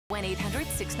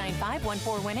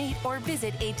1-800-695-1418 or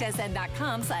visit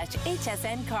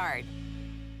hsn.com/HSN card.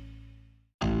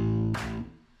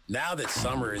 Now that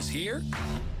summer is here,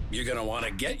 you're going to want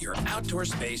to get your outdoor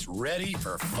space ready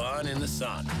for fun in the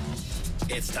sun.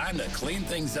 It's time to clean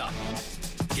things up,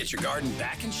 get your garden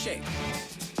back in shape,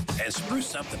 and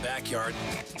spruce up the backyard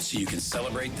so you can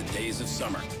celebrate the days of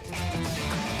summer.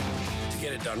 To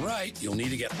get it done right, you'll need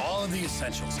to get all of the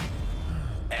essentials.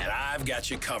 And I've got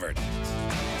you covered.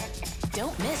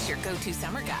 Don't miss your go-to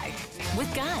summer guide with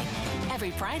Guy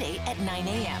every Friday at 9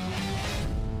 a.m.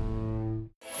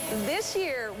 This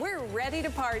year, we're ready to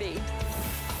party.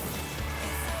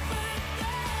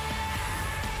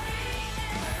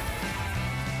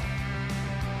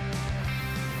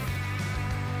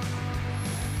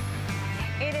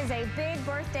 It is a big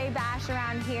birthday bash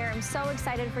around here. I'm so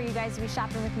excited for you guys to be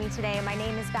shopping with me today. My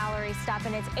name is Valerie Stupp,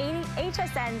 and it's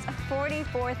HSN's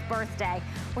 44th birthday.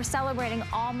 We're celebrating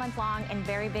all month long in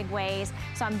very big ways,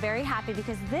 so I'm very happy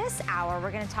because this hour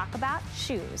we're going to talk about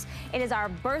shoes. It is our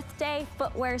birthday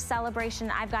footwear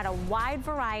celebration. I've got a wide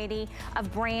variety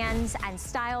of brands and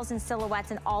styles and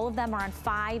silhouettes, and all of them are on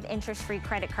 5 interest-free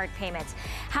credit card payments.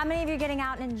 How many of you are getting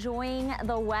out and enjoying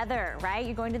the weather, right?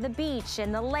 You're going to the beach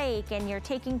and the lake, and you're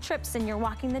taking trips, and you're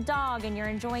walking the dog, and you're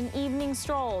enjoying evening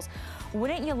strolls.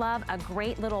 Wouldn't you love a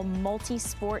great little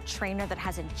multi-sport trainer that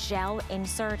has a gel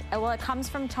insert? Well, it comes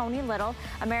from Tony Little,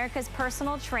 America's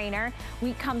personal trainer.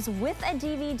 It comes with a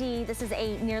DVD. This is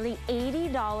a nearly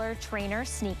 $80 trainer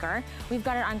sneaker. We've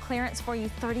got it on clearance for you,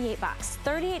 $38.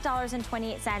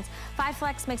 $38.28. 5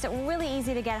 Flex makes it really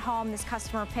easy to get home. This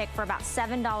customer picked for about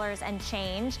 $7 and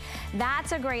change.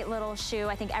 That's a great little shoe.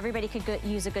 I think everybody could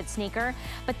use a good sneaker.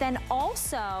 But then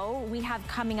also, we have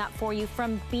coming up for you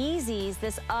from Beezy's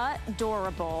this adorable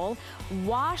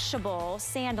washable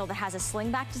sandal that has a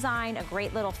slingback design, a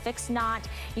great little fixed knot.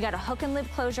 You got a hook and loop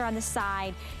closure on the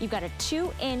side. You've got a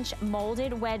 2-inch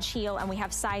molded wedge heel, and we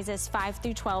have sizes 5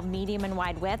 through 12, medium and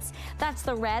wide widths. That's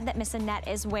the red that Miss Annette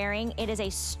is wearing. It is a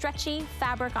stretchy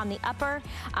fabric on the upper,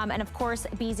 and of course,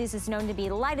 Beezy's is known to be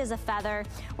light as a feather.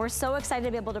 We're so excited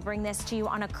to be able to bring this to you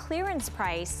on a clearance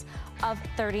price of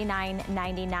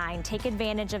 $39.99. Take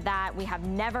advantage of that. We have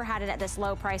never had it at this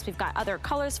low price. We've got other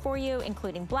colors for you,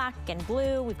 including black and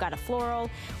blue. We've got a floral.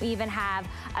 We even have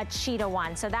a cheetah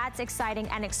one. So that's exciting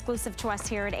and exclusive to us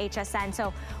here at HSN.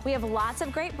 So we have lots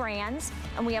of great brands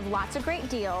and we have lots of great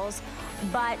deals,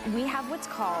 but we have what's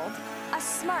called a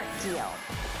smart deal.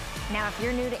 Now, if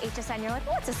you're new to HSN, you're like,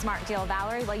 what's a smart deal,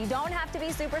 Valerie? Well, you don't have to be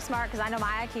super smart, because I know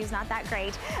my IQ is not that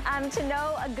great, to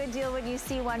know a good deal when you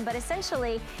see one. But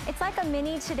essentially, it's like a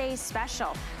mini Today's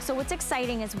Special. So what's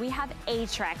exciting is we have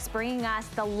Aetrex bringing us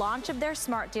the launch of their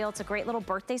smart deal. It's a great little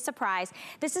birthday surprise.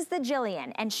 This is the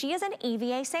Jillian, and she is an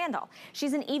EVA sandal.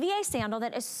 She's an EVA sandal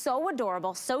that is so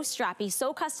adorable, so strappy,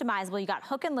 so customizable. You got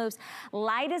hook and loops,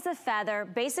 light as a feather,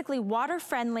 basically water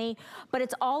friendly, but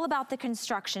it's all about the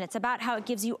construction. It's about how it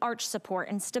gives you arch support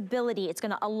and stability. It's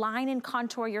going to align and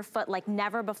contour your foot like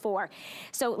never before.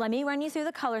 So let me run you through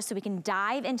the colors so we can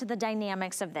dive into the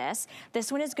dynamics of this.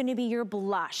 This one is going to be your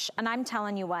blush, and I'm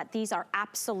telling you what, these are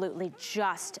absolutely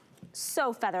just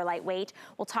so feather lightweight.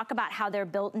 We'll talk about how they're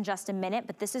built in just a minute,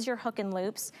 but this is your hook and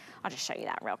loops. I'll just show you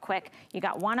that real quick. You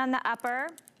got one on the upper,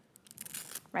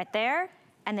 right there,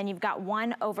 and then you've got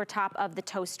one over top of the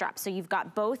toe strap. So you've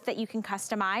got both that you can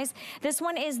customize. This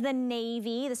one is the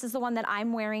navy. This is the one that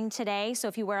I'm wearing today. So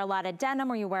if you wear a lot of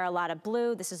denim or you wear a lot of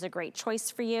blue, this is a great choice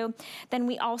for you. Then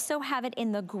we also have it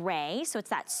in the gray. So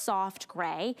it's that soft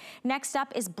gray. Next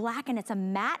up is black, and it's a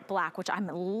matte black, which I'm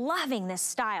loving this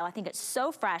style. I think it's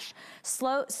so fresh,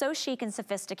 so chic and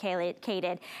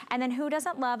sophisticated. And then who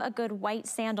doesn't love a good white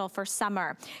sandal for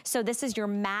summer? So this is your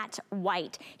matte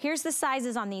white. Here's the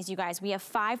sizes on these, you guys. We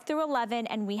have 5 through 11,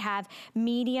 and we have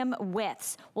medium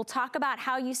widths. We'll talk about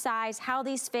how you size, how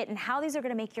these fit, and how these are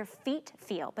gonna make your feet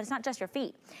feel. But it's not just your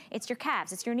feet. It's your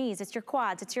calves, it's your knees, it's your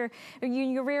quads, it's your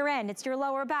rear end, it's your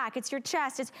lower back, it's your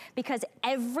chest. It's because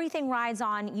everything rides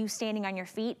on you standing on your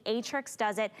feet. Aetrex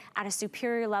does it at a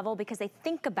superior level because they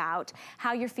think about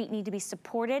how your feet need to be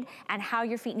supported and how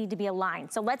your feet need to be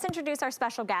aligned. So let's introduce our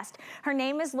special guest. Her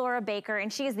name is Laura Baker,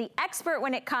 and she is the expert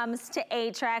when it comes to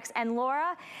Aetrex. And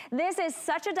Laura, this is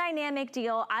such a dynamic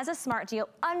deal as a smart deal,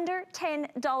 under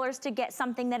 $10 to get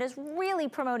something that is really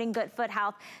promoting good foot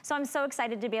health. So I'm so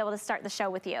excited to be able to start the show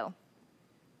with you.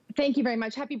 Thank you very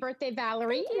much. Happy birthday,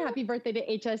 Valerie, and happy birthday to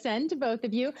HSN, to both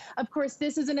of you. Of course,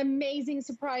 this is an amazing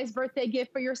surprise birthday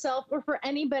gift for yourself or for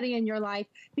anybody in your life,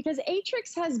 because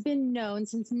Atrix has been known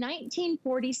since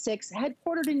 1946,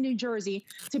 headquartered in New Jersey,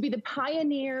 to be the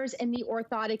pioneers in the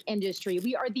orthotic industry.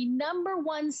 We are the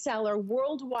 #1 seller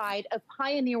worldwide of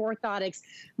Pioneer orthotics.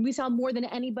 We sell more than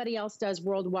anybody else does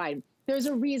worldwide. There's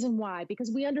a reason why,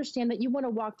 because we understand that you want to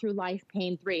walk through life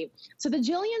pain-free. So the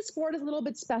Jillian Sport is a little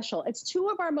bit special. It's 2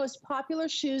 of our most popular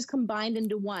shoes combined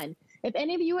into one. If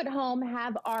any of you at home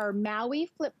have our Maui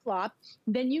flip-flop,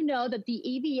 then you know that the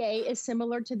EVA is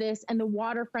similar to this, and the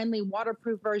water-friendly,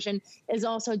 waterproof version is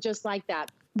also just like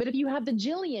that. But if you have the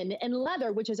Jillian in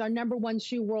leather, which is our #1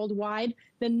 shoe worldwide,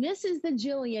 then this is the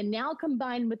Jillian now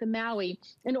combined with the Maui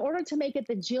in order to make it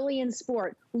the Jillian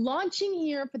Sport. Launching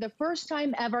here for the first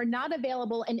time ever, not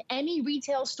available in any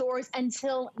retail stores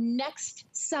until next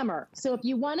summer. So if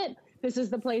you want it, this is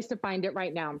the place to find it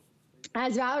right now.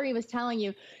 As Valerie was telling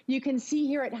you, you can see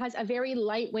here it has a very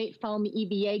lightweight foam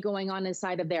EVA going on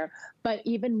inside of there. But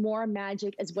even more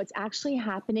magic is what's actually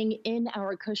happening in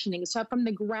our cushioning. So from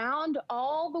the ground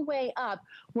all the way up,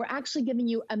 we're actually giving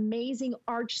you amazing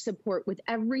arch support with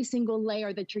every single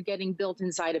layer that you're getting built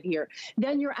inside of here.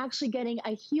 Then you're actually getting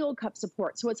a heel cup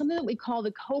support. So it's something that we call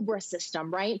the Cobra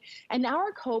system, right? And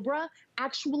our Cobra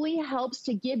actually helps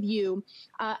to give you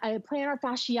a plantar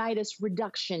fasciitis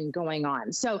reduction going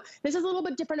on. So this is a little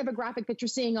bit different of a graphic that you're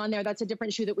seeing on there. That's a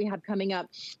different shoe that we have coming up.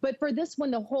 But for this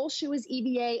one, the whole shoe is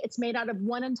EVA. It's made out of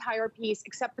one entire piece,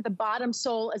 except for the bottom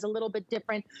sole is a little bit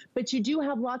different. But you do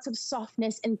have lots of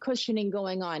softness and cushioning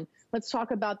going on. Let's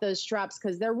talk about those straps,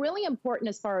 because they're really important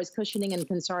as far as cushioning and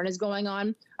concern is going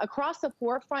on. Across the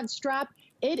forefront strap,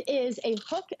 it is a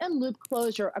hook and loop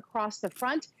closure across the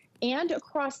front and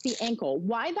across the ankle.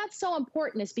 Why that's so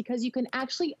important is because you can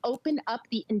actually open up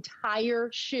the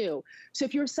entire shoe. So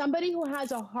if you're somebody who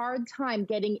has a hard time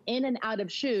getting in and out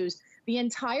of shoes, the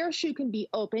entire shoe can be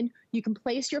open. You can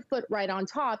place your foot right on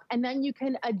top, and then you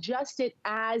can adjust it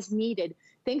as needed,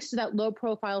 thanks to that low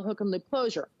profile hook and loop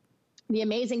closure. The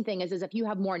amazing thing is if you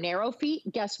have more narrow feet,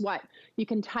 guess what? You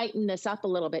can tighten this up a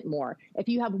little bit more. If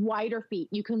you have wider feet,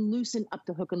 you can loosen up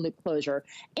the hook and loop closure.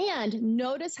 And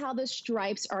notice how the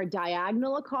stripes are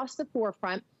diagonal across the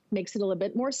forefront, makes it a little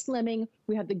bit more slimming.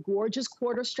 We have the gorgeous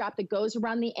quarter strap that goes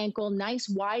around the ankle, nice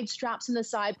wide straps on the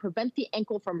side, prevent the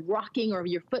ankle from rocking or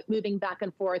your foot moving back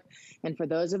and forth. And for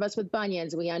those of us with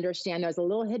bunions, we understand there's a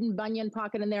little hidden bunion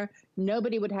pocket in there.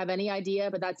 Nobody would have any idea,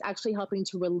 but that's actually helping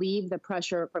to relieve the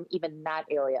pressure from even that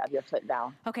area of your foot,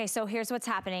 Val. Okay, so here's what's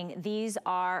happening. These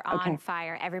are on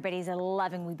fire. Everybody's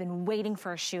loving. We've been waiting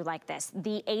for a shoe like this.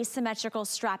 The asymmetrical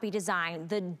strappy design,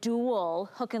 the dual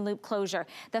hook and loop closure,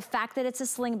 the fact that it's a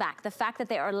slingback, the fact that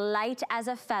they are light as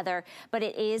a feather, but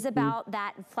it is about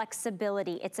that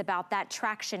flexibility. It's about that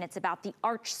traction. It's about the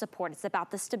arch support. It's about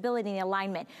the stability and the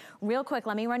alignment. Real quick,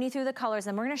 let me run you through the colors,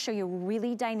 and we're gonna show you a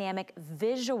really dynamic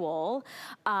visual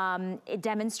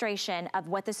demonstration of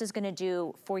what this is gonna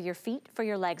do for your feet, for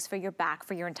your legs, for your back,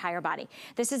 for your entire body.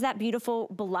 This is that beautiful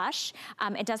blush.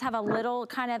 It does have a little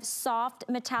kind of soft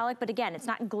metallic, but again, it's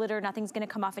not glitter. Nothing's gonna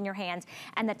come off in your hands.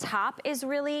 And the top is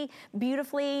really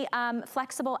beautifully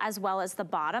flexible, as well as the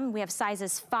bottom. We have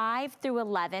sizes 5 through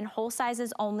 11, whole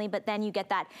sizes only, but then you get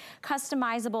that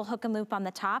customizable hook and loop on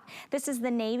the top. This is the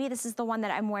navy. This is the one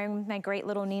that I'm wearing with my great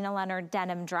little Nina Leonard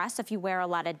denim dress. If you wear a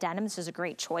lot of denim, this is a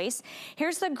great choice.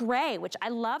 Here's the gray, which I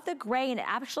love the gray, and it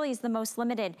actually is the most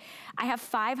limited. I have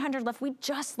 500 left. We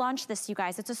just launched this, you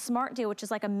guys. It's a smart deal, which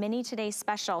is like a mini today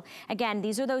special. Again,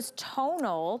 these are those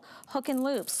tonal hook and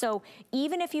loops. So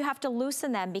even if you have to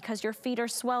loosen them because your feet are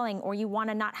swelling or you want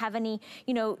to not have any,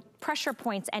 you know, pressure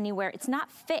points anywhere, it's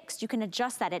not fixed. You can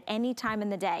adjust that at any time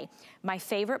in the day. My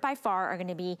favorite by far are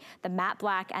gonna be the matte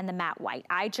black and the matte white.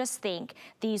 I just think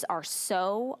these are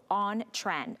so on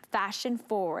trend, fashion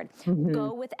forward,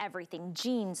 go with everything,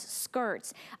 jeans,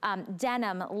 skirts,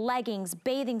 denim, leggings,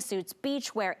 bathing suits,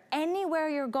 beachwear, anywhere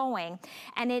you're going,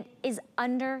 and it is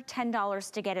under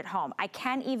 $10 to get it home. I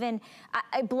can't even,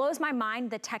 it blows my mind,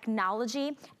 the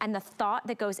technology and the thought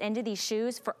that goes into these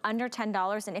shoes for under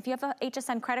 $10, and if you have a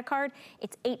HSN credit card,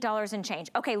 it's $8 and change.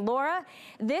 Okay, Laura,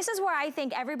 this is where I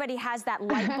think everybody has that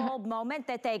light bulb moment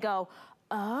that they go,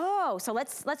 oh, so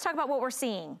let's talk about what we're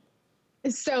seeing.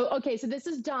 So, okay, so this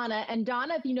is Donna, and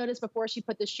Donna, if you noticed before she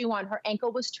put the shoe on, her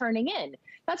ankle was turning in.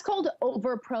 That's called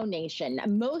overpronation.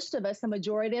 Most of us, the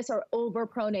majority of us, are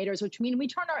overpronators, which means we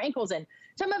turn our ankles in.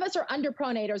 Some of us are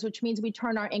underpronators, which means we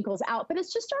turn our ankles out, but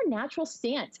it's just our natural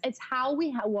stance. It's how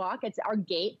we walk, it's our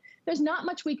gait. there's not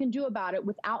much we can do about it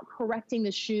without correcting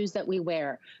the shoes that we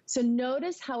wear. So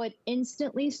notice how it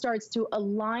instantly starts to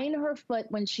align her foot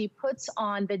when she puts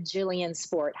on the Jillian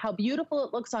Sport, how beautiful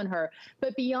it looks on her.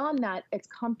 But beyond that, it's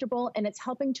comfortable and it's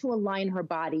helping to align her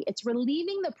body. It's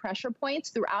relieving the pressure points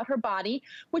throughout her body,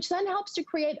 which then helps to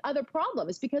create other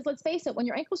problems. Because let's face it, when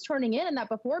your ankle's turning in that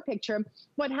before picture,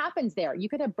 what happens there? You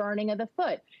could have burning of the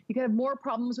foot. You could have more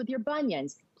problems with your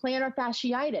bunions, plantar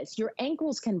fasciitis. Your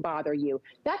ankles can bother you.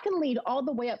 That can lead all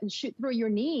the way up and shoot through your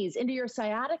knees, into your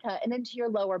sciatica, and into your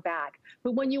lower back.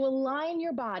 But when you align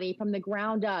your body from the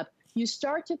ground up, you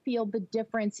start to feel the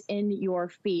difference in your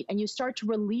feet and you start to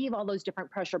relieve all those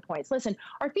different pressure points. Listen,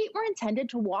 our feet were intended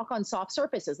to walk on soft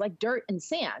surfaces like dirt and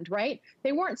sand, right?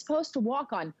 They weren't supposed to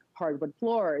walk on hardwood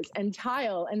floors and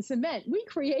tile and cement. We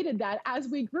created that as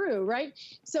we grew, right?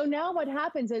 So now what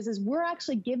happens is we're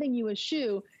actually giving you a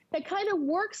shoe that kind of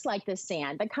works like the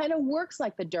sand, that kind of works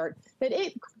like the dirt, that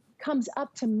it comes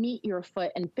up to meet your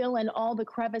foot and fill in all the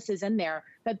crevices in there,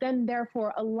 that then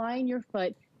therefore align your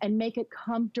foot and make it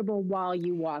comfortable while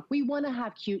you walk. We want to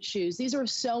have cute shoes. These are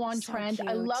so on trend. Cute.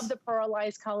 I love the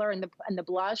pearlized color and the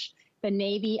blush. The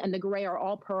navy and the gray are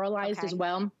all pearlized as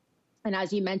well. And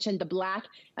as you mentioned, the black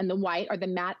and the white are the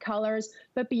matte colors.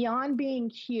 But beyond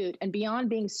being cute and beyond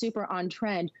being super on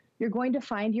trend, you're going to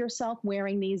find yourself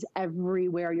wearing these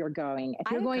everywhere you're going.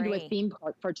 If you're going to a theme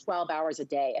park for 12 hours a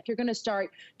day, if you're going to start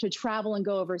to travel and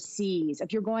go overseas,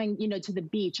 if you're going, to the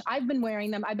beach, I've been wearing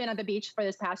them. I've been at the beach for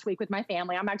this past week with my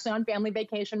family. I'm actually on family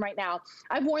vacation right now.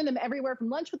 I've worn them everywhere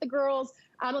from lunch with the girls,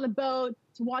 out on the boat,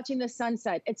 to watching the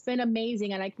sunset. It's been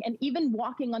amazing. And even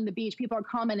walking on the beach, people are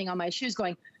commenting on my shoes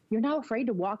going, "You're not afraid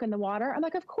to walk in the water?" I'm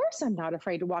like, of course I'm not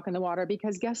afraid to walk in the water,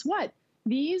 because guess what?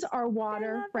 These are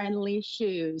water-friendly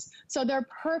shoes. So they're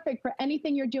perfect for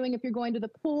anything you're doing if you're going to the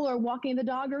pool or walking the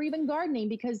dog or even gardening,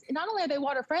 because not only are they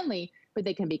water-friendly, but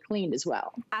they can be cleaned as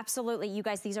well. Absolutely. You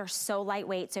guys, these are so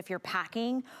lightweight. So if you're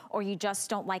packing or you just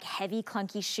don't like heavy,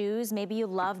 clunky shoes, maybe you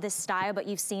love this style, but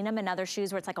you've seen them in other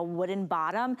shoes where it's like a wooden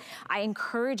bottom, I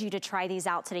encourage you to try these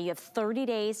out today. You have 30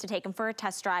 days to take them for a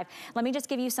test drive. Let me just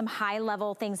give you some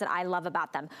high-level things that I love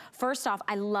about them. First off,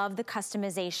 I love the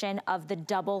customization of the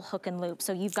double hook and loop.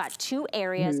 So you've got two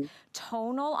areas,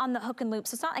 tonal on the hook and loop.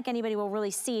 So it's not like anybody will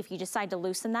really see if you decide to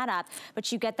loosen that up,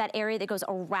 but you get that area that goes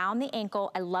around the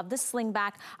ankle. I love the sling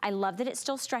back. I love that it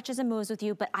still stretches and moves with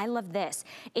you, but I love this.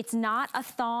 It's not a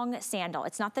thong sandal.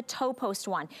 It's not the toe post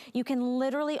one. You can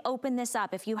literally open this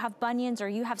up. If you have bunions or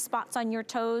you have spots on your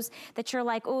toes that you're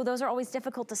like, oh, those are always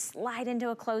difficult to slide into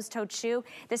a closed-toed shoe,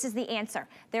 this is the answer.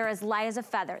 They're as light as a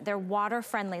feather. They're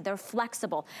water-friendly. They're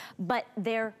flexible, but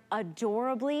they're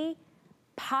adorably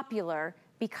popular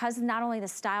because not only the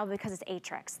style, but because it's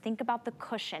Atrix. Think about the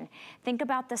cushion. Think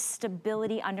about the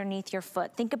stability underneath your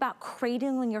foot. Think about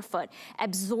cradling your foot,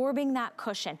 absorbing that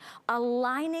cushion,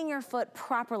 aligning your foot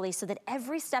properly so that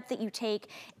every step that you take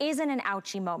isn't an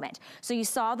ouchie moment. So you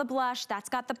saw the blush, that's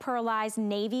got the pearlized.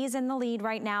 Navy is in the lead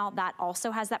right now. That also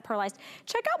has that pearlized.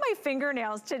 Check out my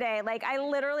fingernails today. Like I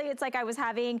literally, it's like I was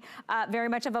having very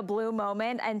much of a blue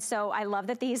moment. And so I love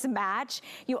that these match.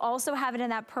 You also have it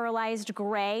in that pearlized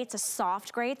gray. It's a soft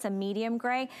gray, it's a medium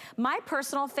gray. My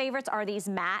personal favorites are these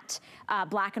matte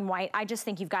black and white. I just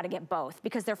think you've got to get both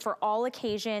because they're for all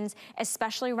occasions,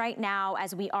 especially right now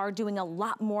as we are doing a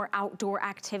lot more outdoor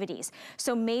activities.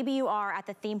 So maybe you are at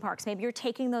the theme parks, maybe you're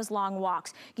taking those long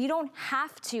walks. You don't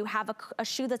have to have a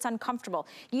shoe that's uncomfortable.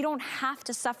 You don't have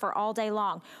to suffer all day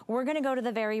long. We're gonna go to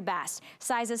the very best.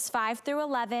 Sizes 5 through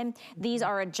 11. These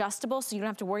are adjustable, so you don't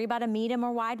have to worry about a medium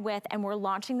or wide width, and we're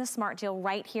launching the Smart Deal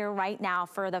right here, right now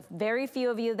for the very few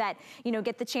of you that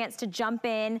get the chance to jump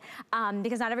in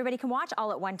because not everybody can watch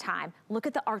all at one time. Look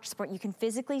at the arch support. You can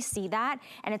physically see that,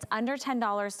 and it's under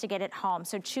 $10 to get it home.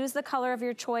 So choose the color of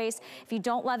your choice. If you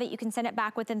don't love it, you can send it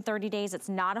back within 30 days. It's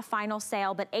not a final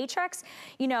sale, but Atrix,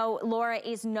 Laura,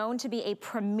 is known to be a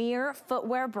premier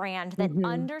footwear brand that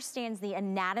understands the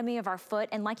anatomy of our foot,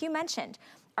 and like you mentioned,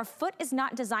 our foot is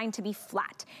not designed to be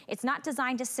flat. It's not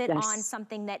designed to sit on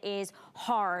something that is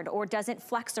hard or doesn't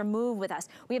flex or move with us.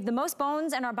 We have the most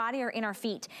bones in our body are in our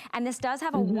feet. And this does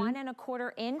have a 1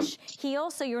 1/4 inch heel,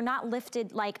 so you're not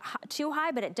lifted like too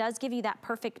high, but it does give you that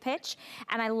perfect pitch.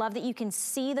 And I love that you can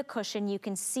see the cushion, you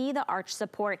can see the arch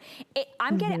support.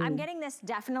 I'm getting this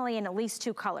definitely in at least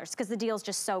 2 colors because the deal's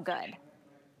just so good.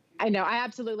 I know, I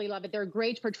absolutely love it. They're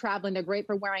great for traveling. They're great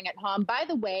for wearing at home. By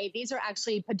the way, these are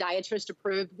actually podiatrist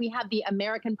approved. We have the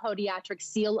American Podiatric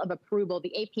Seal of Approval,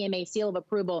 the APMA Seal of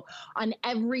Approval on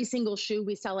every single shoe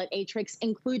we sell at Atrix,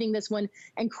 including this one.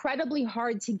 Incredibly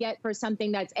hard to get for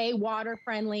something that's A, water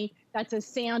friendly, That's a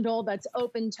sandal that's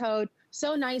open-toed.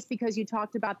 So nice because you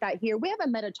talked about that here. We have a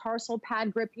metatarsal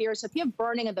pad grip here. So if you have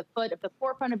burning of the foot, if the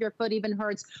forefront of your foot even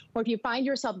hurts, or if you find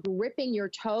yourself gripping your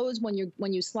toes when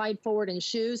you slide forward in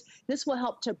shoes, this will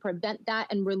help to prevent that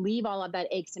and relieve all of that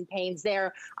aches and pains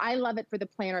there. I love it for the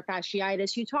plantar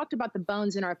fasciitis. You talked about the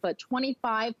bones in our foot.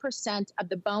 25% of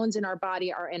the bones in our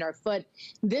body are in our foot.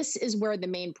 This is where the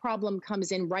main problem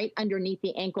comes in, right underneath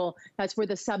the ankle. That's where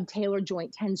the subtalar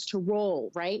joint tends to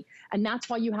roll, right? And that's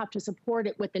why you have to support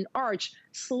it with an arch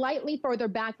slightly further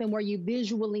back than where you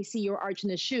visually see your arch in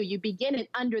the shoe. You begin it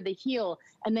under the heel,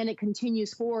 and then it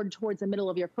continues forward towards the middle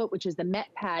of your foot, which is the met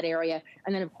pad area,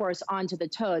 and then, of course, onto the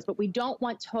toes. But we don't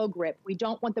want toe grip. We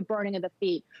don't want the burning of the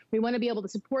feet. We want to be able to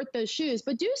support those shoes,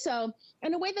 but do so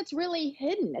in a way that's really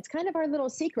hidden. It's kind of our little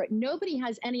secret. Nobody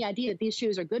has any idea that these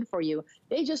shoes are good for you.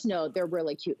 They just know they're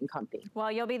really cute and comfy.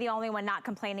 Well, you'll be the only one not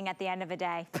complaining at the end of the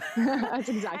day. That's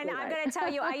exactly And right. I'm going to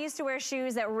tell you, I used to wear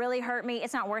shoes that really hurt me.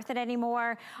 It's not worth it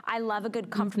anymore. I love a good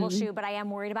comfortable shoe, but I am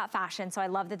worried about fashion. So I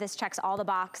love that this checks all the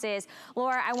boxes.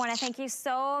 Laura, I want to thank you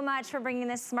so much for bringing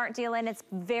this smart deal in. It's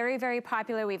very, very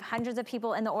popular. We have hundreds of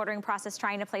people in the ordering process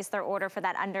trying to place their order for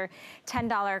that under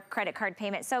 $10 credit card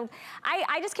payment. So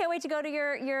I just can't wait to go to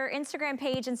your Instagram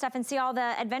page and stuff and see all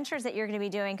the adventures that you're going to be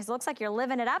doing, because it looks like you're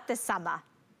living it up this summer.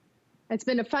 It's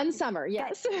been a fun summer,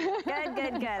 yes. Good.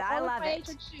 I love it.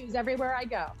 Atrix shoes everywhere I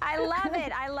go. I love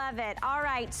it. I love it. All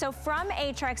right. So from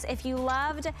Atrix, if you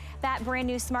loved that brand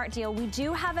new smart deal, we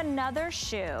do have another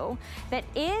shoe that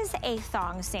is a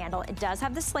thong sandal. It does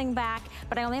have the sling back,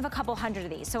 but I only have a couple hundred of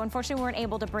these. So unfortunately, we weren't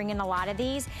able to bring in a lot of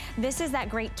these. This is that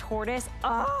great tortoise.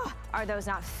 Oh, are those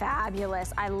not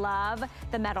fabulous? I love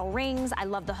the metal rings. I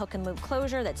love the hook and loop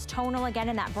closure that's tonal again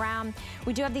in that brown.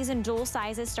 We do have these in dual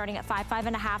sizes starting at 5,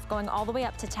 5.5, going all the way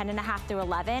up to 10.5 through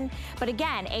 11. But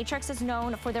again, Atrix is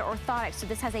known for their orthotics. So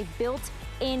this has a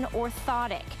built-in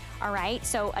orthotic. All right,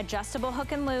 so adjustable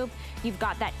hook and loop, you've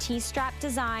got that T-strap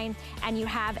design, and you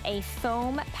have a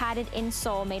foam padded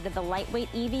insole made of the lightweight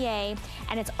EVA,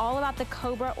 and it's all about the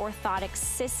Cobra orthotic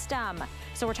system.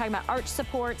 So we're talking about arch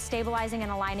support, stabilizing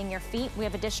and aligning your feet. We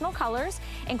have additional colors,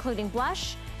 including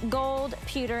blush, gold,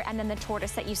 pewter, and then the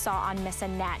tortoise that you saw on Miss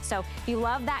Annette. So if you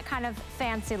love that kind of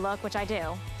fancy look, which I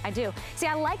do. See,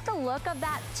 I like the look of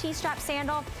that T-strap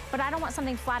sandal, but I don't want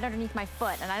something flat underneath my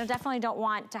foot, and I definitely don't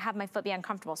want to have my foot be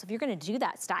uncomfortable. So if you're gonna do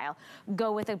that style,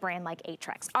 go with a brand like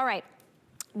Atrix. All right.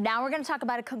 Now we're going to talk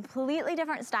about a completely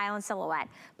different style and silhouette,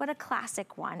 but a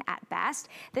classic one at best.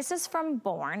 This is from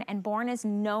Born, and Born is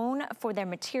known for their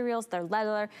materials, their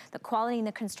leather, the quality and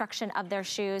the construction of their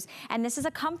shoes. And this is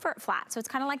a comfort flat. So it's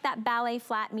kind of like that ballet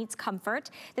flat meets comfort.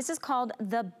 This is called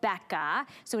the Becca.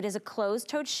 So it is a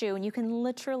closed-toed shoe, and you can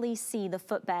literally see the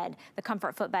footbed, the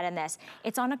comfort footbed in this.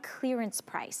 It's on a clearance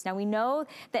price. Now we know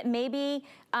that maybe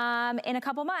in a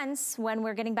couple months, when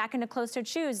we're getting back into closed-toed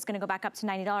shoes, it's going to go back up to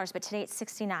 $90, but today it's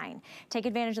 $69. Take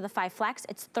advantage of the 5 Flex.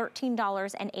 It's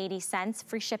 $13.80.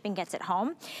 Free shipping gets it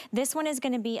home. This one is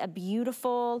going to be a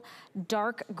beautiful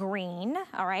dark green.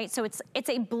 All right, so it's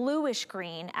a bluish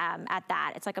green at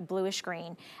that. It's like a bluish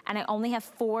green, and I only have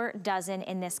 4 dozen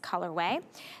in this colorway.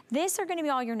 This are going to be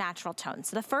all your natural tones.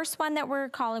 So the first one that we're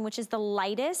calling, which is the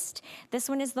lightest, this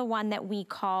one is the one that we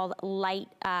call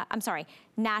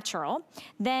natural.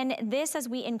 Then this, as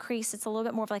we increase, it's a little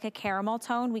bit more of like a caramel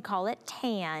tone. We call it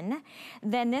tan.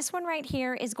 Then this one right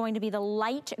here is going to be the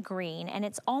light green, and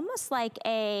it's almost like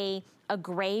a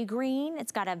gray green.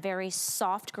 It's got a very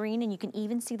soft green, and you can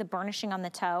even see the burnishing on the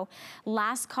toe.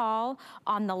 Last call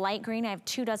on the light green. I have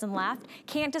 2 dozen left.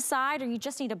 Can't decide, or you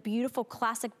just need a beautiful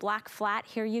classic black flat.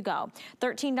 Here you go.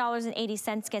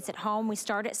 $13.80 gets it home. We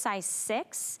start at size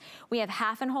 6. We have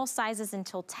half and whole sizes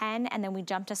until 10, and then we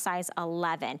jump to size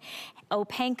 11.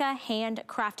 Opanka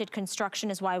handcrafted construction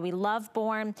is why we love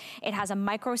Born. It has a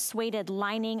micro suede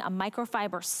lining, a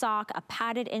microfiber sock, a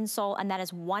padded insole, and that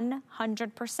is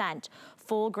 100%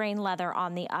 full grain leather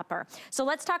on the upper. So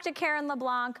let's talk to Karen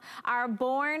LeBlanc, our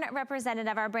Born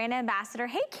representative, our brand ambassador.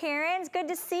 Hey Karen, it's good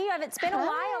to see you. It's been a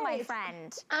while, my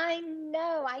friend. I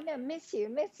know, miss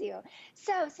you.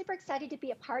 So super excited to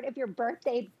be a part of your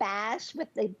birthday bash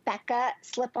with the Becca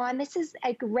slip-on. This is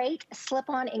a great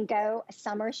slip-on and go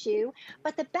summer shoe,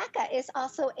 but the Becca is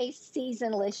also a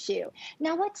seasonless shoe.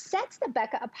 Now what sets the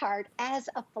Becca apart as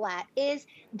a flat is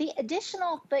the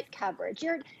additional foot coverage.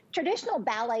 Your traditional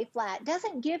ballet flat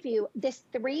doesn't give you this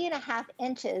 3.5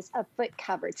 inches of foot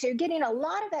coverage. So you're getting a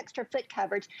lot of extra foot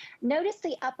coverage. Notice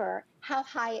the upper, how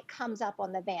high it comes up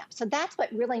on the vamp. So that's what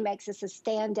really makes this a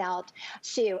standout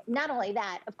shoe. Not only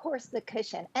that, of course, the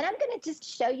cushion. And I'm gonna just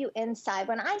show you inside.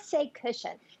 When I say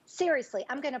cushion, seriously,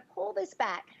 I'm gonna pull this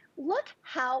back. Look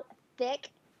how thick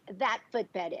that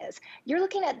footbed is. You're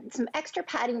looking at some extra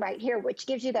padding right here, which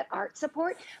gives you that arch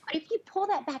support. But if you pull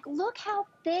that back, look how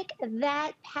thick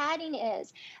that padding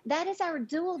is. That is our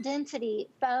dual density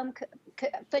foam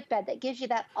footbed that gives you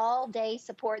that all day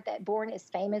support that Born is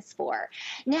famous for.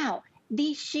 Now,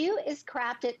 the shoe is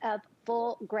crafted of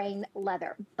full grain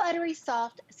leather, buttery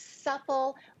soft,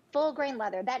 supple, full grain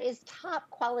leather. That is top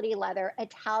quality leather,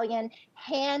 Italian,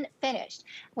 hand finished.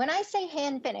 When I say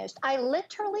hand finished, I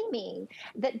literally mean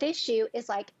that this shoe is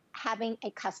like having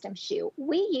a custom shoe.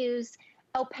 We use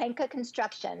Opanka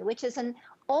construction, which is an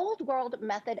old world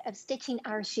method of stitching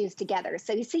our shoes together.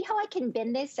 So you see how I can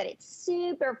bend this and it's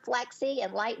super flexy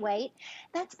and lightweight?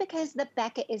 That's because the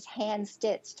Becca is hand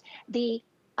stitched. The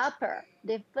upper,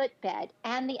 the footbed,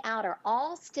 and the outer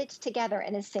all stitched together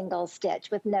in a single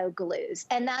stitch with no glues.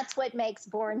 And that's what makes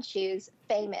Born shoes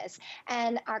famous.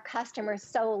 And our customers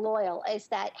so loyal is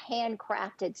that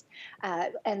handcrafted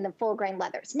and the full grain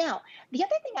leathers. Now, the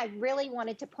other thing I really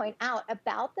wanted to point out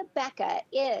about the Becca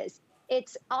is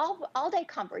it's all-day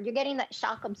comfort. You're getting that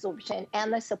shock absorption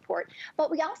and the support.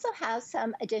 But we also have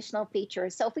some additional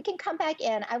features. So if we can come back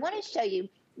in, I want to show you.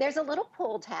 There's a little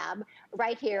pull tab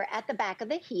right here at the back of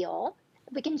the heel.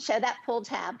 We can show that pull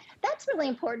tab. That's really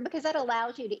important because that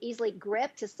allows you to easily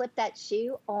grip to slip that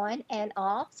shoe on and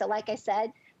off. So like I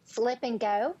said, slip and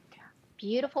go.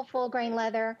 Beautiful full grain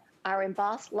leather. Our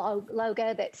embossed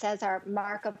logo that says our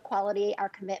mark of quality, our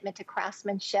commitment to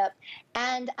craftsmanship,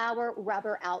 and our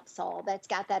rubber outsole that's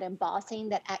got that embossing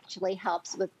that actually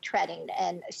helps with treading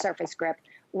and surface grip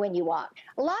when you walk.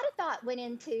 A lot of thought went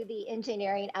into the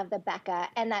engineering of the Becca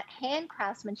and that hand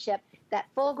craftsmanship, that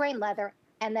full grain leather,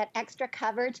 and that extra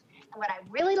coverage. And what I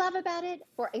really love about it,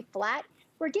 for a flat,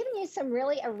 we're giving you some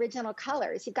really original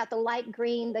colors. You've got the light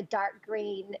green, the dark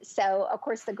green, so of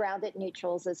course the grounded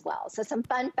neutrals as well. So some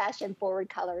fun fashion forward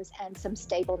colors and some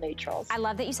stable neutrals. I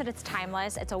love that you said it's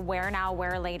timeless. It's a wear now,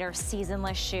 wear later,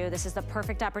 seasonless shoe. This is the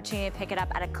perfect opportunity to pick it up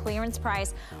at a clearance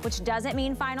price, which doesn't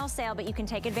mean final sale, but you can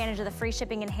take advantage of the free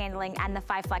shipping and handling and the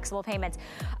 5 flexible payments.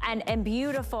 And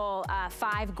beautiful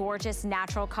 5 gorgeous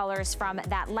natural colors, from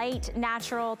that light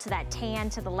natural to that tan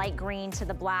to the light green to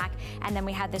the black. And then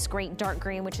we have this great dark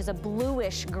green, which is a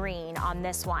bluish green on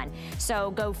this one.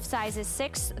 So go sizes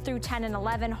 6 through 10 and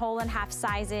 11, whole and half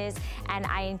sizes, and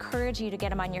I encourage you to get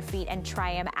them on your feet and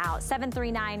try them out.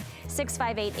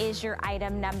 739-658 is your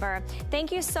item number.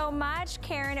 Thank you so much,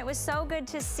 Karen. It was so good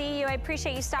to see you. I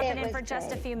appreciate you stopping in for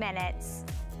just a few minutes.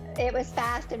 It was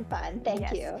fast and fun.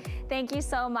 Thank you. Thank you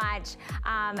so much.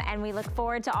 And we look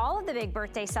forward to all of the big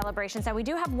birthday celebrations. Now, we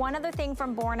do have one other thing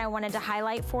from Born I wanted to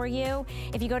highlight for you.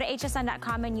 If you go to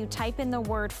hsn.com and you type in the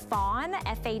word fawn,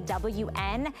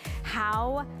 F-A-W-N,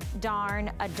 how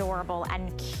darn adorable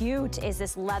and cute is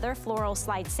this leather floral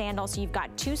slide sandal. So you've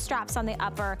got 2 straps on the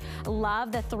upper.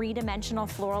 Love the 3-dimensional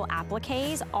floral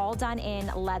appliques, all done in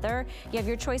leather. You have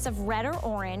your choice of red or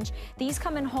orange. These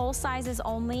come in whole sizes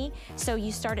only. So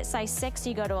you start at size 6,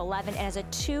 you go to 11. It has a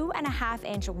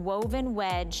 2.5-inch woven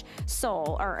wedge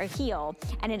sole or a heel,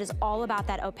 and it is all about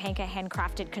that Opanka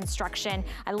handcrafted construction.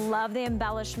 I love the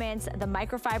embellishments, the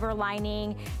microfiber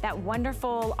lining, that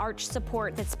wonderful arch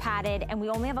support that's padded, and we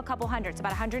only have a couple hundred. It's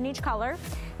about 100 in each color.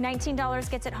 $19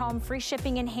 gets it home, free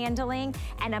shipping and handling,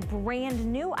 and a brand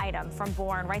new item from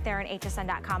Born right there on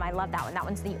hsn.com. I love that one. That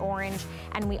one's the orange,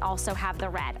 and we also have the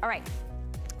red. All right.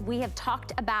 We have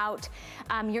talked about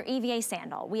your EVA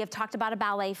sandal. We have talked about a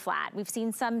ballet flat. We've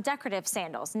seen some decorative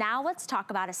sandals. Now let's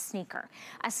talk about a sneaker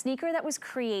that was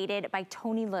created by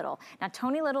Tony Little. Now,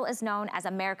 Tony Little is known as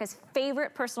America's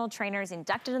favorite personal trainer. He's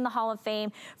inducted in the Hall of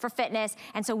Fame for fitness.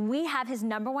 And so we have his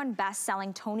 #1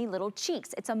 best-selling Tony Little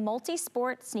Cheeks. It's a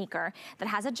multi-sport sneaker that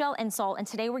has a gel insole. And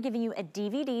today we're giving you a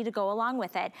DVD to go along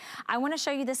with it. I want to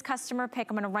show you this customer pick.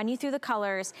 I'm going to run you through the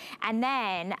colors. And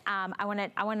then I want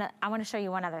to show you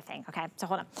one other thing. Okay, so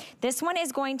hold on. This one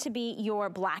is going to be your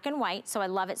black and white. So I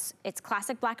love it. It's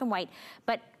classic black and white,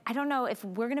 but I don't know if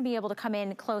we're gonna be able to come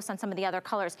in close on some of the other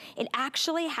colors. It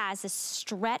actually has this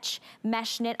stretch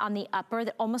mesh knit on the upper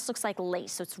that almost looks like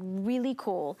lace, so it's really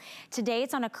cool. Today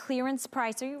it's on a clearance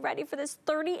price. Are you ready for this?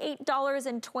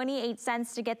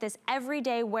 $38.28 to get this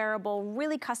everyday wearable,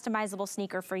 really customizable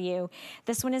sneaker for you.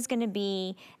 This one is gonna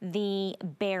be the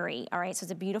berry, all right? So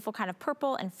it's a beautiful kind of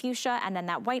purple and fuchsia, and then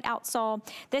that white outsole.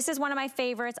 This is one of my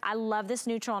favorites. I love this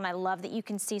neutral, and I love that you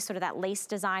can see sort of that lace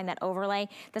design, that overlay.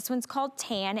 This one's called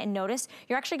Tan. and notice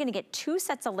you're actually gonna get 2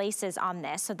 sets of laces on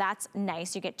this, so that's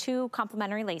nice. You get 2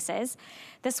 complimentary laces.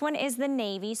 This one is the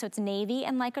navy, so it's navy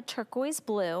and like a turquoise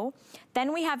blue.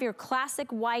 Then we have your classic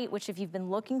white, which if you've been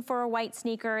looking for a white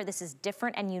sneaker, this is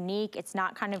different and unique. It's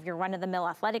not kind of your run-of-the-mill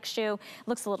athletic shoe. It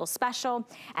looks a little special.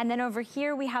 And then over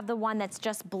here, we have the one that's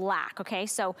just black, okay?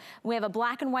 So we have a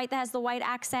black and white that has the white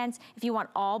accents. If you want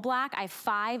all black, I have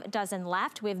 5 dozen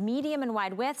left. We have medium and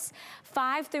wide widths,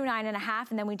 5 through 9.5,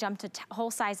 and then we jump to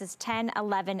whole sizes 10,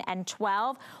 11, and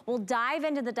 12. We'll dive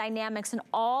into the dynamics and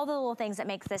all the little things that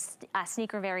make this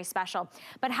sneaker very special.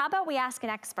 But how about we ask an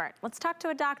expert? Let's talk to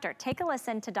a doctor. Take a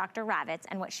listen to Dr. Ravitz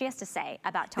and what she has to say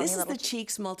about Tony This is Little the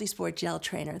Cheeks Multisport Gel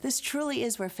Trainer. This truly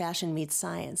is where fashion meets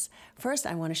science. First,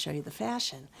 I want to show you the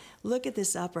fashion. Look at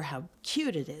this upper, how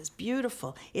cute it is,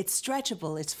 beautiful. It's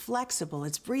stretchable, it's flexible,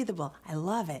 it's breathable. I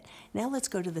love it. Now let's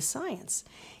go to the science.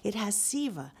 It has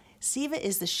SIVA. SIVA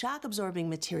is the shock-absorbing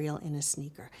material in a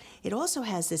sneaker. It also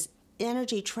has this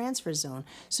energy transfer zone.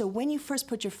 So when you first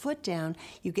put your foot down,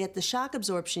 you get the shock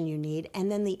absorption you need,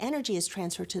 and then the energy is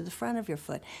transferred to the front of your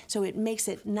foot. So it makes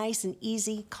it nice and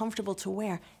easy, comfortable to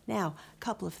wear. Now, a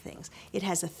couple of things. It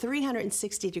has a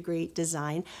 360-degree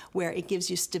design where it gives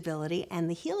you stability, and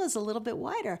the heel is a little bit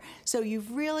wider. So you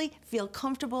really feel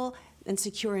comfortable and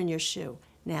secure in your shoe.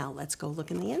 Now, let's go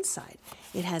look in the inside.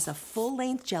 It has a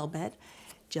full-length gel bed.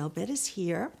 Gel bed is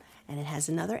here. And it has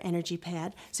another energy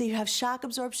pad. So you have shock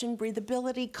absorption,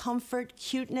 breathability, comfort,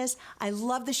 cuteness. I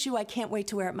love the shoe. I can't wait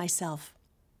to wear it myself.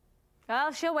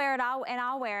 Well, she'll wear it,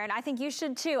 I'll wear it. I think you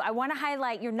should too. I want to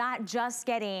highlight you're not just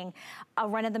getting a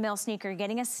run-of-the-mill sneaker. You're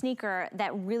getting a sneaker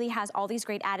that really has all these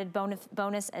great added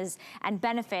bonuses and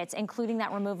benefits, including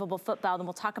that removable foot belt, and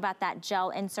we'll talk about that gel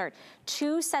insert.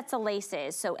 2 sets of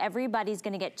laces, so everybody's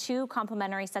going to get 2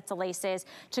 complimentary sets of laces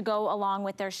to go along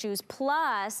with their shoes.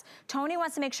 Plus, Tony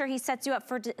wants to make sure he sets you up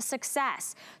for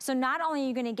success. So not only are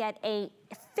you going to get a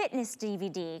fitness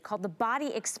DVD called the Body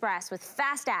Express with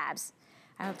fast abs,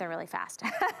 I hope they're really fast.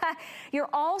 You're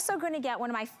also going to get one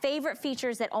of my favorite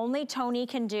features that only Tony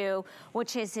can do,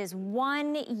 which is his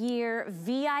 1-year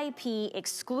VIP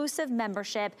exclusive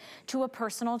membership to a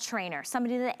personal trainer.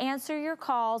 Somebody to answer your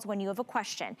calls when you have a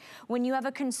question, when you have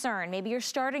a concern. Maybe you're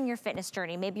starting your fitness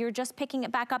journey. Maybe you're just picking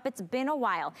it back up. It's been a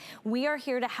while. We are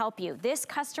here to help you. This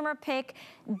customer pick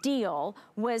deal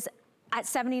was at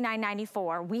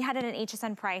 $79.94. We had it at an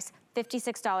HSN price,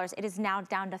 $56. It is now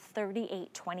down to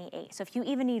 $38.28. So if you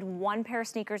even need 1 pair of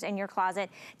sneakers in your closet,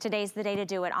 today's the day to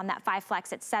do it. On that 5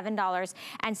 flex at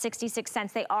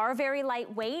 $7.66. They are very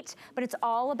lightweight, but it's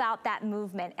all about that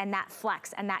movement and that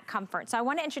flex and that comfort. So I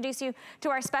want to introduce you to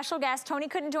our special guest. Tony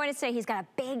couldn't join us today. He's got a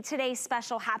big Today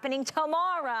special happening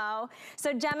tomorrow.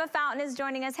 So Gemma Fountain is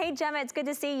joining us. Hey Gemma, it's good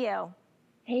to see you.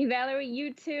 Hey Valerie,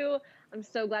 you too. I'm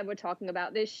so glad we're talking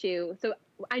about this shoe. So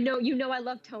I know I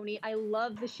love Tony. I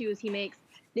love the shoes he makes.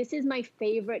 This is my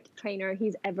favorite trainer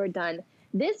he's ever done.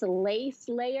 This lace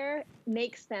layer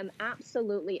makes them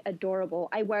absolutely adorable.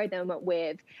 I wear them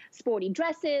with sporty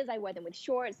dresses. I wear them with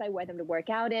shorts. I wear them to work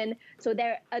out in. So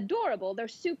they're adorable. They're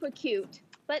super cute.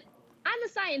 But I'm a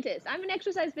scientist. I'm an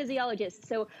exercise physiologist.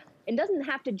 So it doesn't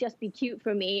have to just be cute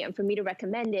for me and for me to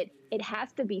recommend it. It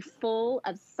has to be full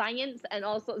of science and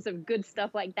all sorts of good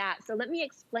stuff like that. So let me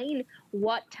explain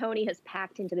what Tony has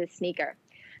packed into this sneaker.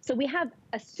 So we have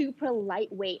a super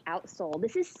lightweight outsole.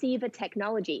 This is SIVA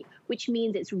technology, which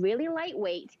means it's really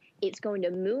lightweight. It's going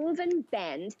to move and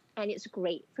bend, and it's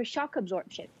great for shock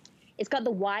absorption. It's got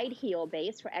the wide heel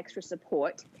base for extra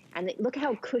support. And look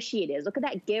how cushy it is. Look at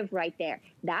that give right there.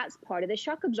 That's part of the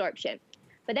shock absorption.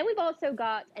 But then we've also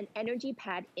got an energy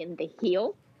pad in the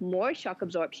heel, more shock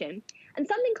absorption, and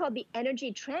something called the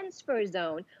energy transfer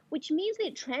zone, which means that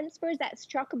it transfers that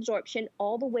shock absorption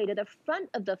all the way to the front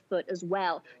of the foot as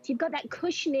well. So you've got that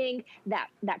cushioning, that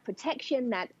protection,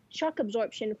 that shock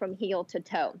absorption from heel to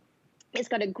toe. It's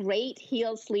got a great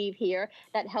heel sleeve here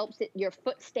that helps your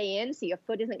foot stay in, so your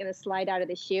foot isn't going to slide out of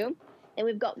the shoe. And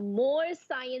we've got more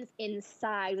science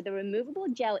inside with a removable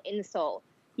gel insole.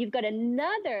 You've got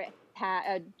another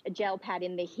a gel pad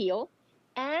in the heel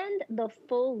and the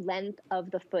full length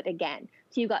of the foot again.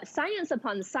 So you've got science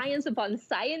upon science upon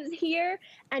science here,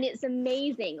 and it's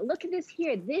amazing. Look at this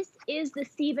here. This is the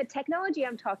SIVA technology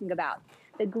I'm talking about.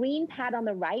 The green pad on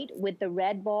the right with the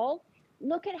red ball.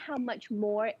 Look at how much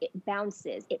more it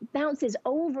bounces. It bounces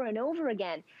over and over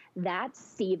again. That's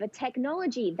SIVA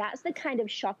technology. That's the kind of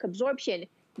shock absorption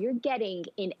you're getting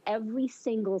in every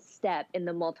single step in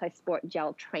the multi-sport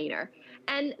gel trainer.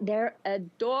 And they're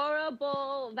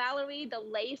adorable. Valerie, the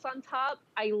lace on top,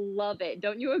 I love it.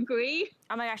 Don't you agree?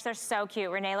 Oh my gosh, they're so cute.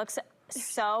 Renee looks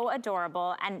so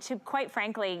adorable. And to quite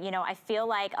frankly, you know, I feel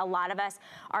like a lot of us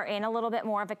are in a little bit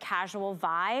more of a casual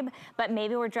vibe, but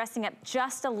maybe we're dressing up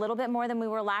just a little bit more than we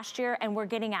were last year, and we're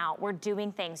getting out, we're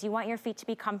doing things. You want your feet to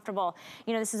be comfortable.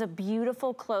 You know, this is a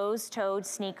beautiful closed-toed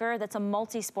sneaker that's a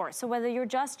multi-sport. So whether you're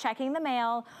just checking the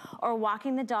mail or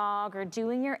walking the dog or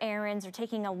doing your errands or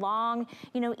taking a long,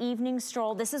 you know, evening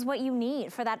stroll, this is what you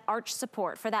need for that arch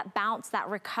support, for that bounce, that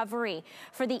recovery,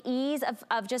 for the ease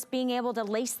of just being able to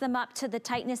lace them up to the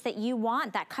tightness that you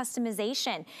want, that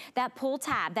customization, that pull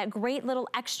tab, that great little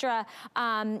extra,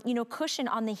 you know, cushion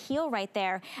on the heel right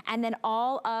there, and then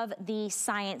all of the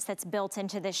science that's built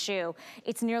into this shoe.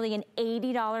 It's nearly an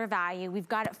 $80 value. We've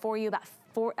got it for you about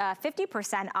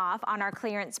 50% off on our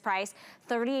clearance price.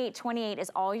 $38.28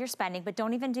 is all you're spending, but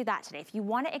don't even do that today. If you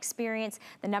want to experience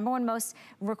the #1 most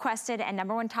requested and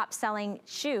 #1 top selling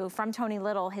shoe from Tony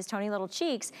Little, his Tony Little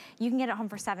Cheeks, you can get it home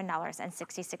for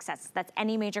 $7.66. That's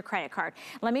any major credit card.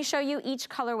 Let me show you each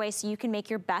colorway so you can make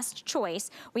your best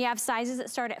choice. We have sizes that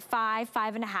start at 5,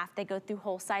 5.5. They go through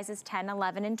whole sizes 10,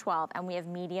 11, and 12, and we have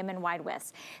medium and wide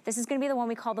widths. This is going to be the one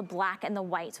we call the black and the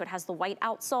white. So it has the white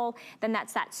outsole, then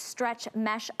that's that stretch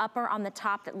mesh upper on the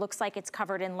top that looks like it's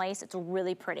covered in lace. It's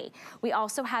really pretty. We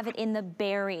also have it in the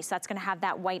berry, so that's gonna have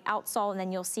that white outsole, and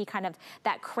then you'll see kind of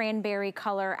that cranberry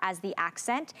color as the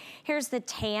accent. Here's the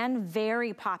tan,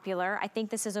 very popular. I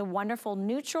think this is a wonderful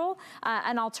neutral,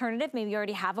 an alternative. Maybe you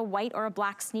already have a white or a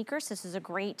black sneaker, so this is a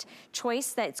great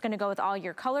choice that's gonna go with all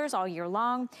your colors all year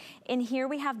long. In here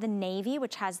we have the navy,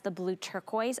 which has the blue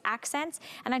turquoise accents,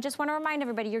 and I just wanna remind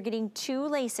everybody you're getting 2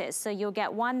 laces, so you'll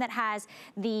get one that has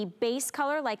the base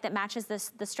color, like that matches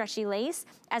the stretchy lace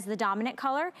as the dominant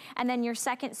color, and then your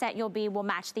second set will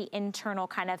match the internal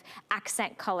kind of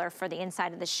accent color for the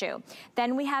inside of the shoe.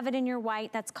 Then we have it in your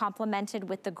white that's complemented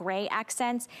with the gray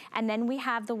accents, and then we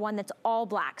have the one that's all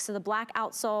black. So the black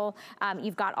outsole,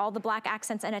 you've got all the black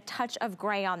accents and a touch of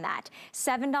gray on that.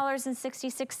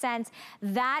 $7.66,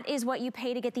 that is what you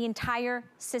pay to get the entire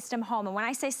system home. And when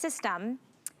I say system,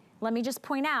 let me just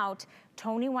point out,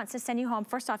 Tony wants to send you home.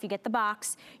 First off, you get the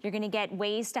box. You're gonna get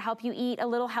ways to help you eat a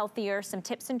little healthier, some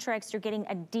tips and tricks. You're getting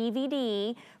a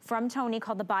DVD from Tony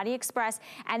called The Body Express.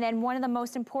 And then one of the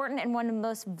most important and one of the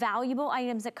most valuable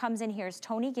items that comes in here is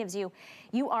Tony gives you,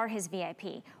 you are his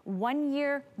VIP.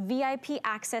 1-year VIP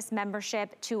access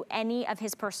membership to any of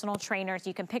his personal trainers.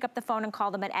 You can pick up the phone and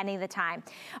call them at any of the time.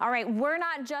 All right, we're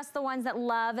not just the ones that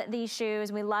love these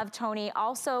shoes. We love Tony.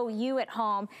 Also, you at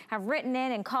home have written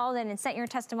in and called in and sent your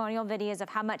testimonial videos of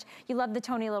how much you love the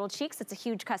Tony Little Cheeks. It's a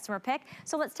huge customer pick.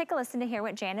 So let's take a listen to hear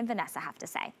what Jan and Vanessa have to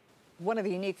say. One of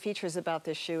the unique features about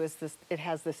this shoe is it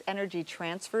has this energy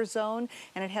transfer zone,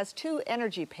 and it has 2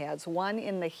 energy pads, one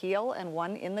in the heel and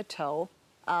one in the toe.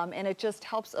 And it just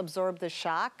helps absorb the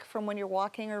shock from when you're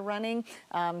walking or running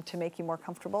to make you more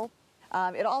comfortable.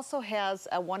 It also has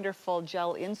a wonderful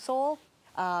gel insole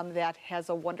that has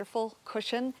a wonderful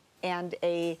cushion and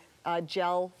a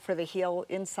gel for the heel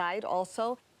inside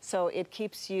also. So it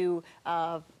keeps you,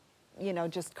 you know,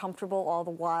 just comfortable all the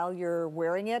while you're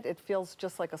wearing it. It feels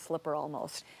just like a slipper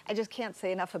almost. I just can't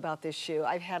say enough about this shoe.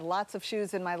 I've had lots of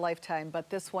shoes in my lifetime,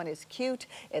 but this one is cute,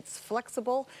 it's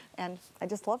flexible, and I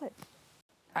just love it.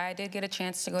 I did get a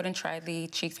chance to go and try the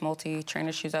Cheeks Multi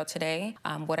trainer shoes out today.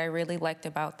 What I really liked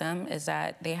about them is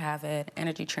that they have an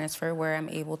energy transfer where I'm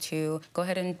able to go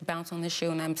ahead and bounce on the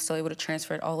shoe, and I'm still able to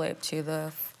transfer it all the way up to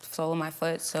the sole of my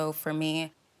foot. So for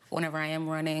me, whenever I am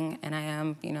running and I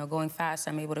am, you know, going fast,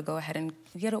 I'm able to go ahead and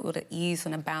get it with an ease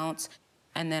and a bounce.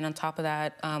 And then on top of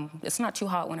that, it's not too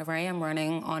hot whenever I am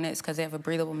running on it because they have a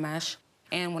breathable mesh.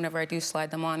 And whenever I do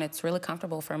slide them on, it's really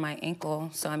comfortable for my ankle.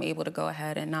 So I'm able to go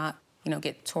ahead and not, you know,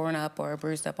 get torn up or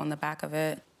bruised up on the back of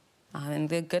it. And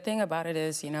the good thing about it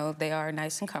is, you know, they are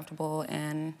nice and comfortable,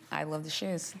 and I love the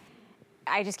shoes.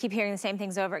 I just keep hearing the same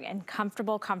things over again.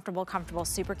 Comfortable, comfortable, comfortable,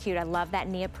 super cute. I love that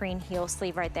neoprene heel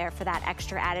sleeve right there for that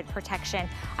extra added protection.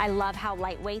 I love how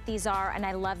lightweight these are, and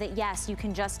I love that, yes, you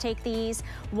can just take these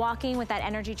walking with that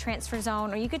energy transfer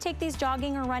zone, or you could take these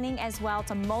jogging or running as well.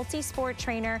 It's a multi-sport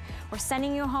trainer. We're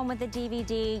sending you home with a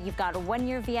DVD. You've got a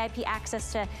 1-year VIP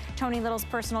access to Tony Little's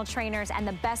personal trainers, and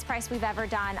the best price we've ever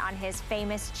done on his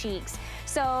famous cheeks.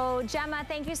 So, Gemma,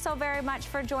 thank you so very much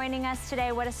for joining us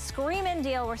today. What a screaming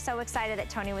deal. We're so excited that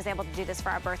Tony was able to do this for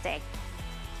our birthday.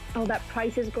 Oh, that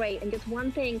price is great. And just one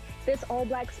thing, this all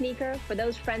black sneaker, for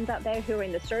those friends out there who are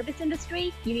in the service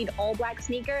industry, you need all black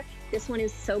sneaker. This one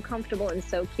is so comfortable and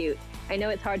so cute. I know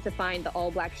it's hard to find the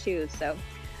all black shoes, so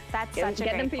That's such a great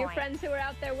point. Get them for your friends who are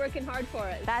out there working hard for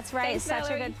us. That's right. Thanks, such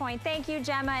Valerie. a good point. Thank you,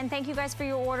 Gemma, and thank you guys for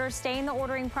your orders. Stay in the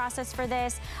ordering process for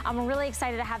this. We're really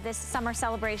excited to have this summer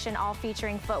celebration all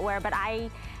featuring footwear, but I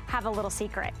have a little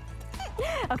secret.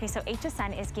 Okay, so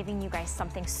HSN is giving you guys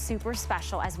something super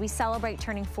special as we celebrate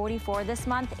turning 44 this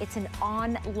month. It's an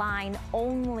online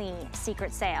only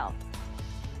secret sale.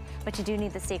 But you do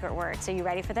need the secret word. So you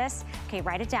ready for this? Okay,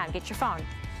 write it down, get your phone.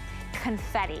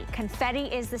 Confetti. Confetti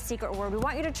is the secret word. We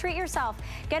want you to treat yourself.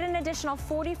 Get an additional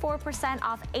 44%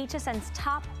 off HSN's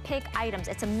top pick items.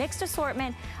 It's a mixed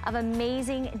assortment of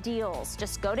amazing deals.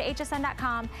 Just go to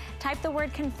hsn.com, type the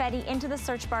word confetti into the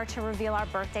search bar to reveal our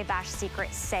Birthday Bash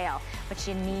secret sale. But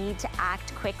you need to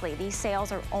act quickly. These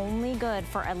sales are only good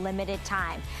for a limited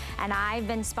time. And I've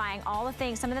been spying all the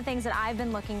things, some of the things that I've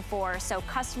been looking for. So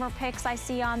customer picks I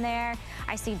see on there.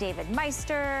 I see David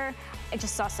Meister. I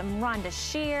just saw some Rhonda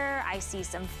Shear. I see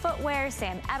some footwear,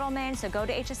 Sam Edelman. So go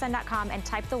to hsn.com and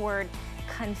type the word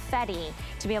confetti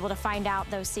to be able to find out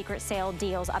those secret sale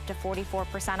deals up to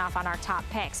 44% off on our top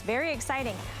picks. Very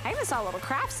exciting. I even saw little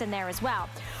crafts in there as well.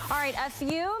 All right, a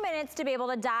few minutes to be able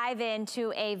to dive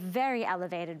into a very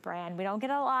elevated brand. We don't get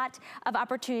a lot of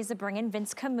opportunities to bring in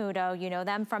Vince Camuto. You know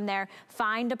them from their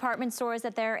fine department stores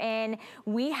that they're in.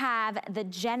 We have the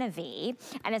Genevieve,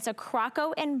 and it's a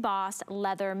Croco embossed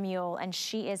leather mule, and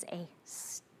she is a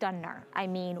stunner. I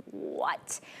mean,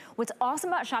 what? What's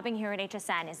awesome about shopping here at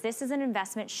HSN is this is an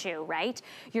investment shoe, right?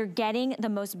 You're getting the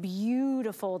most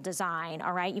beautiful design,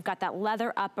 all right? You've got that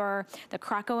leather upper, the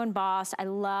Croco embossed. I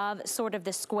love sort of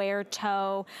the square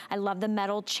toe. I love the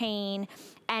metal chain.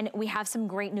 And we have some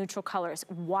great neutral colors.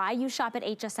 Why you shop at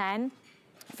HSN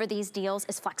for these deals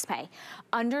is FlexPay.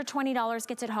 Under $20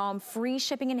 gets it home, free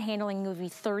shipping and handling. You'll be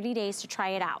 30 days to try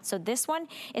it out. So this one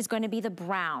is going to be the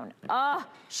brown. Oh,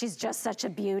 she's just such a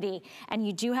beauty. And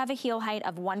you do have a heel height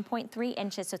of 1.3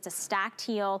 inches, so it's a stacked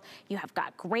heel. You have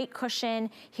got great cushion,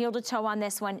 heel to toe on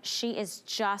this one. She is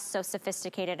just so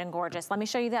sophisticated and gorgeous. Let me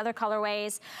show you the other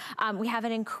colorways. We have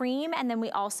it in cream, and then we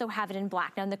also have it in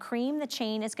black. Now in the cream, the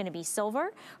chain is going to be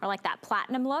silver, or like that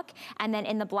platinum look. And then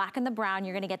in the black and the brown,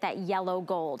 you're going to get that yellow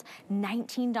gold.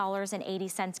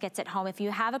 $19.80 gets it home. If you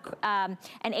have an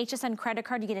HSN credit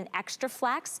card, you get an extra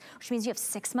flex, which means you have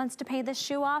 6 months to pay this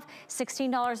shoe off,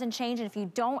 $16 and change. And if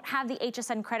you don't have the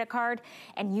HSN credit card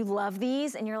and you love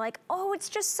these and you're like, oh, it's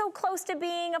just so close to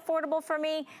being affordable for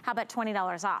me, how about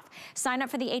 $20 off? Sign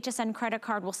up for the HSN credit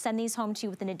card. We'll send these home to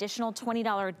you with an additional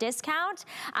 $20 discount.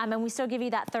 And we still give you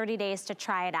that 30 days to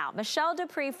try it out. Michelle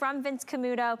Dupree from Vince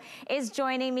Camuto is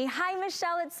joining me. Hi,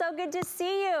 Michelle. It's so good to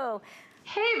see you.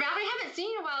 Hey, Valerie, haven't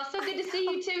seen you in a while. So good to see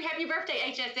you too. Happy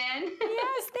birthday, HSN.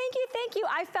 Yes, thank you, thank you.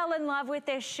 I fell in love with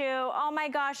this shoe. Oh my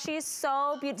gosh, she's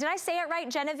so beautiful. Did I say it right,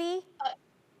 Genevieve?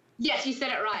 Yes, you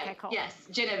said it right. Okay, cool. Yes,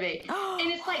 Genevieve.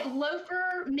 And it's like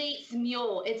loafer meets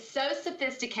mule. It's so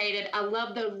sophisticated. I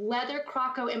love the leather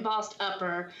Croco embossed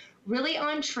upper. Really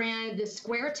on trend. The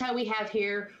square toe we have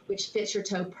here, which fits your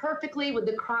toe perfectly with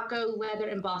the Croco leather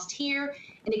embossed here.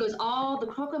 And it goes the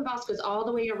Croco embossed goes all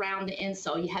the way around the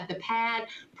insole. You have the pad,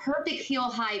 perfect heel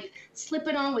height. Slip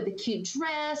it on with a cute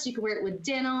dress. You can wear it with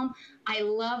denim. I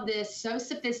love this, so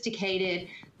sophisticated.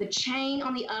 The chain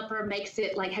on the upper makes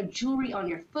it like have jewelry on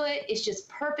your foot. It's just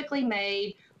perfectly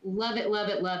made. Love it, love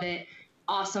it, love it.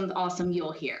 Awesome, awesome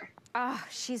mule here. Oh,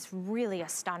 she's really a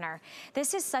stunner.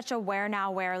 This is such a wear now,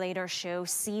 wear later shoe.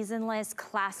 Seasonless,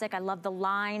 classic. I love the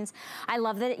lines. I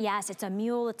love that, yes, it's a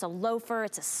mule, it's a loafer,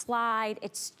 it's a slide.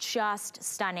 It's just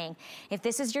stunning. If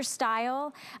this is your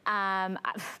style,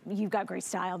 you've got great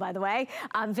style, by the way.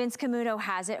 Vince Camuto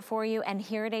has it for you. And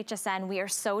here at HSN, we are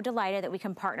so delighted that we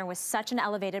can partner with such an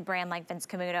elevated brand like Vince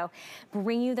Camuto,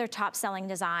 bring you their top selling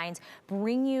designs,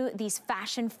 bring you these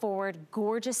fashion forward,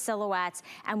 gorgeous silhouettes,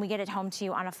 and we get it home to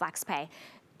you on a flex pay.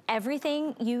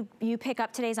 Everything you pick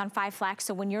up today is on 5 flex,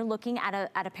 so when you're looking at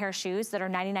a pair of shoes that are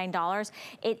 $99,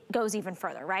 it goes even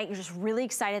further, right? You're just really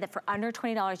excited that for under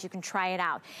 $20, you can try it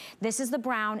out. This is the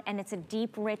brown, and it's a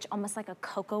deep, rich, almost like a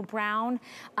cocoa brown.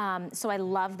 So I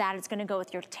love that. It's gonna go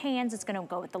with your tans, it's gonna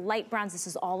go with the light browns. This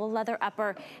is all a leather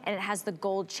upper, and it has the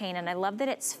gold chain, and I love that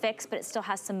it's fixed, but it still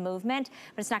has some movement,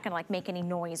 but it's not gonna like make any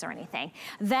noise or anything.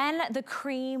 Then the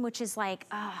cream, which is like,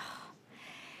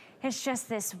 it's just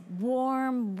this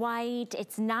warm white.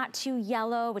 It's not too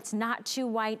yellow. It's not too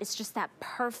white. It's just that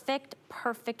perfect,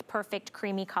 perfect, perfect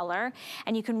creamy color.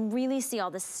 And you can really see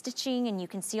all the stitching, and you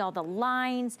can see all the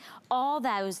lines, all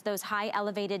those high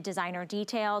elevated designer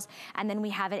details. And then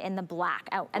we have it in the black.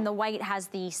 Oh, and the white has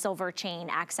the silver chain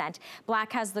accent.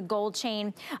 Black has the gold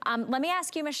chain. Let me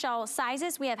ask you, Michelle,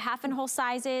 sizes. We have half and whole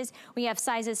sizes. We have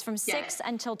sizes from 6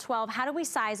 until 12. How do we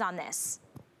size on this?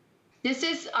 This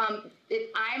is,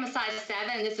 I'm a size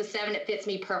 7, and this is 7. It fits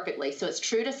me perfectly. So it's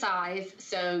true to size,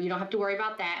 so you don't have to worry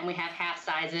about that. And we have half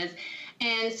sizes.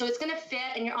 And so it's going to fit,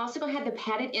 and you're also going to have the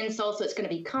padded insole, so it's going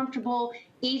to be comfortable,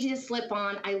 easy to slip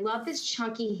on. I love this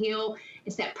chunky heel.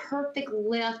 It's that perfect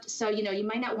lift. So, you know, you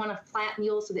might not want a flat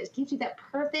mule, so that gives you that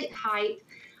perfect height.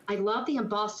 I love the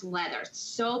embossed leather. It's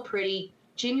so pretty.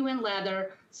 Genuine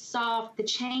leather, soft, the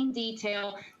chain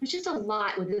detail. There's just a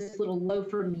lot with this little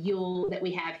loafer mule that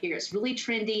we have here. It's really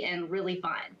trendy and really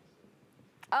fun.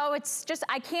 Oh, it's just,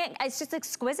 it's just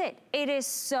exquisite. It is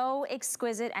so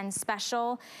exquisite and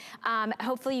special.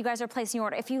 Hopefully you guys are placing your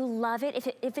order. If you love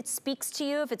it, if it speaks to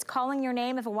you, if it's calling your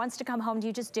name, if it wants to come home to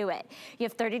you, just do it. You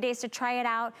have 30 days to try it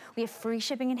out. We have free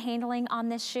shipping and handling on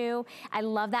this shoe. I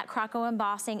love that croco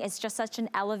embossing. It's just such an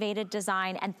elevated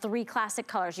design and 3 classic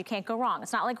colors. You can't go wrong.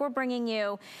 It's not like we're bringing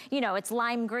you, you know, it's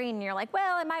lime green and you're like,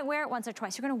 well, I might wear it once or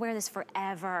twice. You're gonna wear this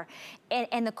forever.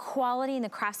 And the quality and the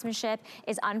craftsmanship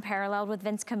is unparalleled with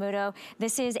Vince Camuto.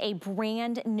 This is a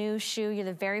brand new shoe. You're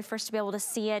the very first to be able to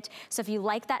see it. So if you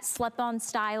like that slip-on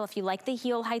style, if you like the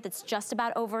heel height that's just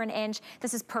about over an inch,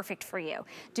 this is perfect for you.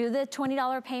 Do the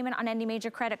 $20 payment on any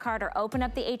major credit card or open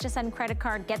up the HSN credit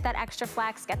card, get that extra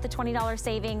flex, get the $20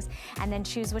 savings, and then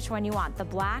choose which one you want, the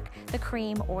black, the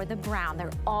cream, or the brown.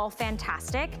 They're all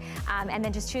fantastic. And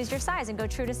then just choose your size and go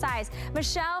true to size.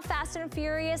 Michelle, Fast and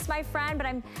Furious, my friend, but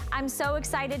I'm so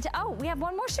excited to, oh, we have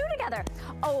one more shoe together.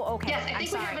 Oh, okay. Yes, I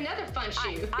think we have another fun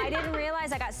shoe. I didn't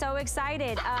realize, I got so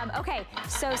excited. Okay,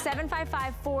 so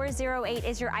 755408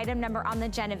 is your item number on the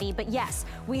Genevieve, but yes,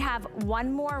 we have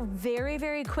one more very,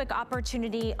 very quick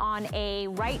opportunity on a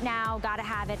right now, gotta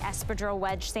have it, espadrille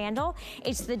wedge sandal.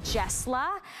 It's the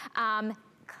Jesla.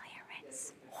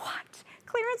 Clearance, what?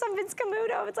 Clearance on Vince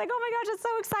Camuto. It's like, oh my gosh, it's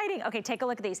so exciting. Okay, take a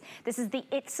look at these. This is the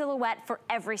It silhouette for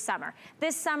every summer.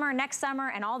 This summer, next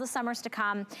summer, and all the summers to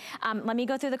come. Let me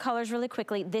go through the colors really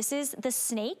quickly. This is the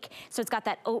snake. So it's got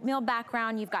that oatmeal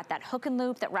background. You've got that hook and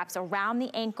loop that wraps around the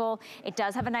ankle. It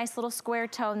does have a nice little square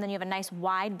toe, and then you have a nice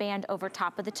wide band over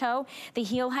top of the toe. The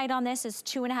heel height on this is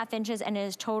 2.5 inches, and it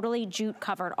is totally jute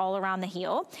covered all around the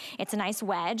heel. It's a nice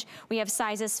wedge. We have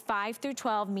sizes 5 through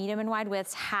 12, medium and wide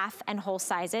widths, half and whole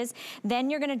sizes. Then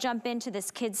you're gonna jump into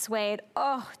this kid suede.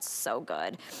 Oh, it's so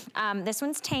good. This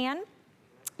one's tan.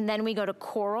 And then we go to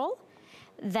coral.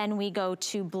 Then we go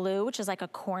to blue, which is like a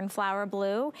cornflower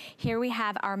blue. Here we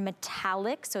have our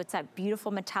metallic, so it's that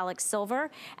beautiful metallic silver.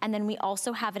 And then we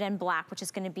also have it in black, which is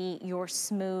gonna be your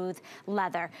smooth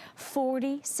leather.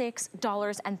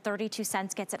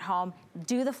 $46.32 gets it home.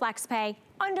 Do the flex pay.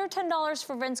 Under $10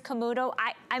 for Vince Camuto.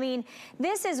 I mean,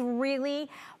 this is really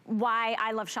why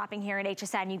I love shopping here at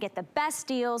HSN. You get the best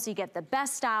deals, you get the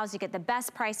best styles, you get the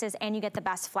best prices, and you get the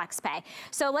best flex pay.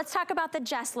 So let's talk about the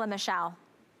Jesla, Michelle.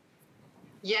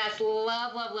 Yes,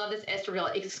 love, love, love this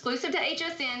espadrille. Exclusive to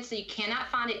HSN, so you cannot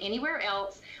find it anywhere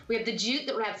else. We have the jute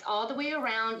that wraps all the way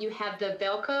around. You have the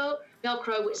Velcro,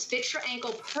 which fits your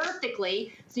ankle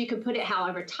perfectly, so you can put it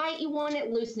however tight you want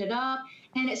it, loosen it up,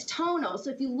 and it's tonal. So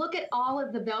if you look at all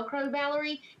of the Velcro,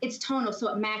 Valerie, it's tonal, so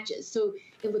it matches. So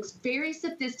it looks very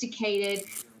sophisticated,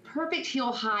 perfect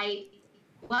heel height.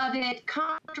 Love it,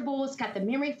 comfortable. It's got the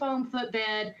memory foam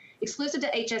footbed, exclusive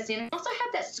to HSN. Also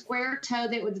have that square toe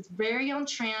that was very on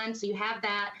trend, so you have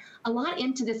that. A lot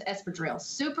into this espadrille.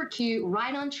 Super cute,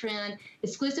 right on trend,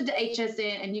 exclusive to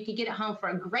HSN, and you can get it home for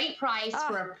a great price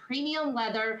for a premium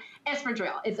leather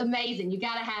espadrille. It's amazing. You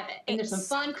gotta have it. And there's some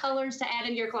fun colors to add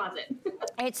into your closet.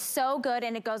 It's so good,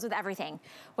 and it goes with everything.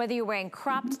 Whether you're wearing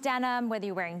cropped denim, whether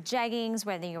you're wearing jeggings,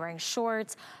 whether you're wearing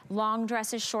shorts, long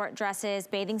dresses, short dresses,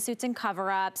 bathing suits and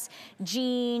cover-ups,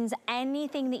 jeans,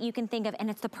 anything that you can think of, and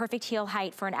it's the perfect heel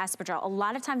height for an espadrille. A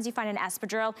lot of times you find an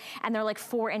espadrille and they're like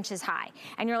 4 inches high,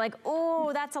 and you're like,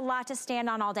 oh, that's a lot to stand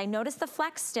on all day. Notice the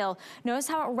flex still. Notice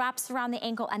how it wraps around the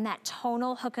ankle, and that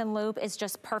tonal hook and loop is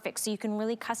just perfect. So you can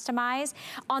really customize.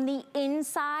 On the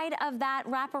inside of that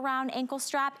wraparound ankle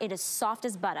strap, it is soft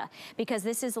as butter because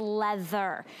this is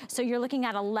leather. So you're looking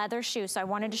at a leather shoe. So I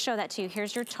wanted to show that to you.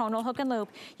 Here's your tonal hook and loop.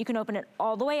 You can open it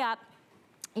all the way up.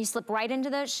 You slip right into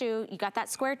the shoe, you got that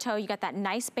square toe, you got that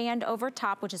nice band over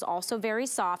top, which is also very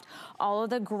soft, all of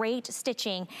the great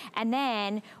stitching. And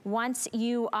then once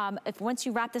you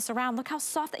wrap this around, look how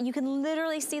soft, you can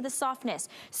literally see the softness.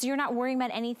 So you're not worrying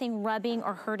about anything rubbing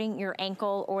or hurting your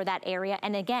ankle or that area.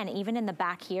 And again, even in the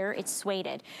back here, it's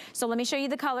suede. So let me show you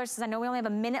the colors, because I know we only have a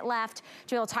minute left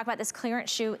to be able to talk about this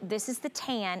clearance shoe. This is the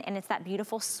tan, and it's that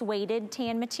beautiful suede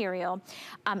tan material.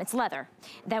 It's leather.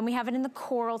 Then we have it in the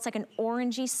coral, it's like an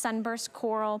orangey Orangey Sunburst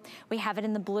Coral. We have it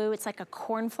in the blue. It's like a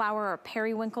cornflower or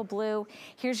periwinkle blue.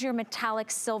 Here's your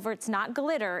metallic silver. It's not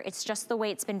glitter. It's just the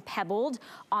way it's been pebbled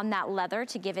on that leather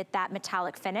to give it that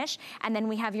metallic finish. And then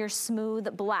we have your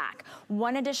smooth black.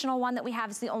 One additional one that we have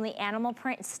is the only animal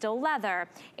print. It's still leather.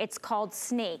 It's called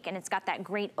Snake, and it's got that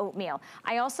great oatmeal.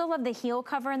 I also love the heel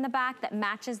cover in the back that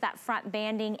matches that front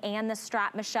banding and the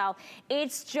strap, Michelle.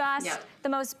 It's just the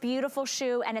most beautiful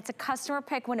shoe, and it's a customer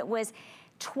pick when it was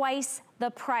twice the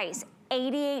price.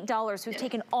 $88. We've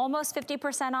taken almost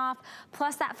 50% off,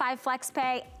 plus that 5 flex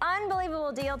pay.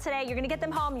 Unbelievable deal today. You're gonna get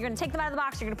them home, you're gonna take them out of the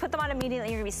box, you're gonna put them on immediately,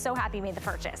 you're gonna be so happy you made the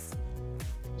purchase.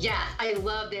 Yes, I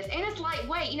love this. And it's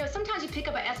lightweight. You know, sometimes you pick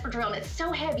up an espadrille and it's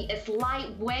so heavy. It's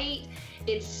lightweight.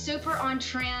 It's super on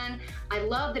trend. I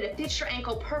love that it fits your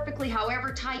ankle perfectly,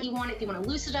 however tight you want it. If you want to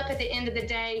loosen it up at the end of the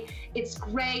day, it's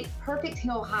great. Perfect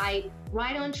heel height,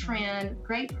 right on trend,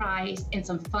 great price, and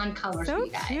some fun colors for you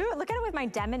guys. So cute. Look at it with my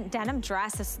denim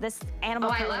dress. This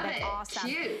animal print I love it. Awesome.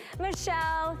 Cute.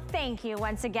 Michelle, thank you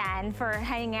once again for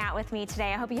hanging out with me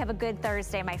today. I hope you have a good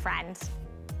Thursday, my friend.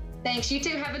 Thanks, you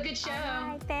too. Have a good show. All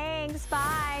right, thanks,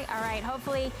 bye. All right,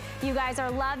 hopefully you guys are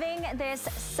loving this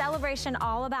celebration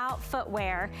all about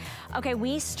footwear. Okay,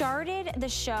 we started the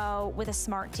show with a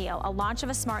smart deal, a launch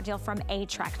of a smart deal from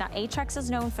Atrex. Now, Atrex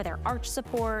is known for their arch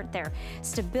support, their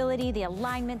stability, the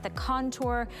alignment, the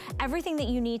contour, everything that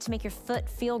you need to make your foot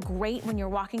feel great when you're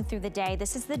walking through the day.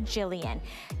 This is the Jillian,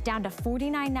 down to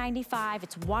 $49.95.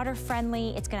 It's water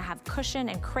friendly. It's gonna have cushion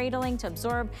and cradling to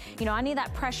absorb, you know, any of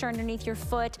that pressure underneath your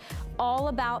foot. All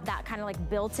about that kind of like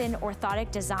built-in orthotic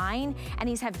design. And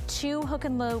these have 2 hook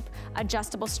and loop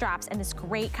adjustable straps and this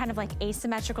great kind of like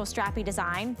asymmetrical strappy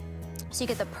design. So you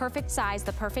get the perfect size,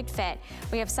 the perfect fit.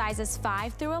 We have sizes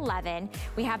 5 through 11.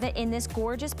 We have it in this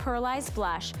gorgeous pearlized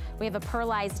blush. We have a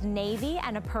pearlized navy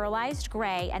and a pearlized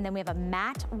gray, and then we have a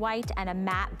matte white and a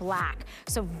matte black.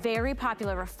 So very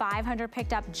popular, over 500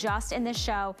 picked up just in this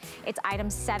show. It's item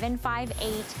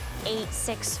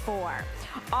 758864.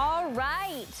 All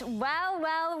right, well.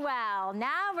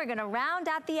 Now we're gonna round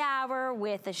out the hour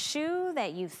with a shoe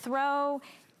that you throw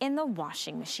in the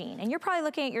washing machine. And you're probably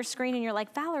looking at your screen and you're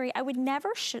like, Valerie, I would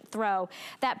never throw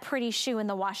that pretty shoe in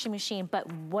the washing machine, but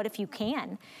what if you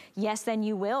can? Yes, then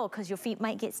you will, because your feet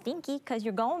might get stinky because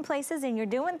you're going places and you're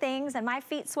doing things, and my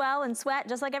feet swell and sweat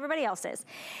just like everybody else's.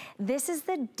 This is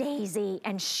the Daisy,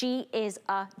 and she is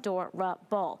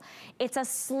adorable. It's a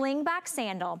slingback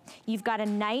sandal. You've got a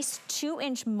nice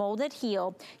 2-inch molded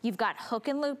heel. You've got hook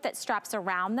and loop that straps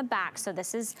around the back. So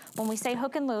this is, when we say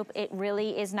hook and loop, it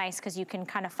really is nice because you can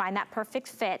kind of find that perfect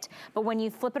fit. But when you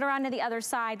flip it around to the other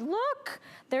side, look,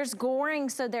 there's goring,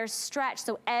 so there's stretch.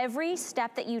 So every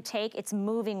step that you take, it's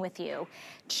moving with you.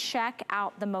 Check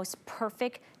out the most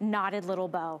perfect knotted little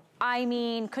bow. I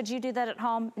mean, could you do that at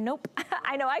home? Nope,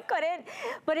 I know I couldn't,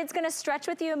 but it's gonna stretch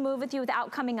with you and move with you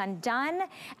without coming undone.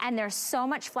 And there's so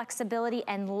much flexibility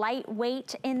and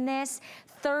lightweight in this.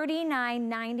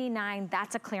 $39.99,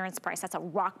 that's a clearance price. That's a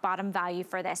rock bottom value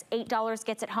for this. $8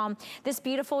 gets it home. This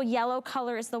beautiful yellow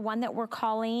color is the one that we're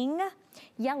calling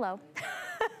yellow.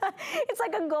 It's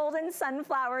like a golden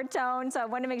sunflower tone, so I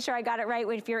want to make sure I got it right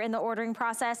if you're in the ordering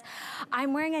process.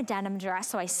 I'm wearing a denim dress,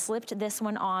 so I slipped this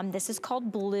one on. This is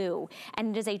called Blue,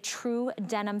 and it is a true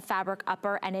denim fabric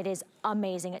upper, and it is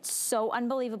amazing. It's so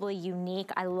unbelievably unique.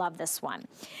 I love this one.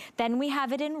 Then we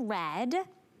have it in red.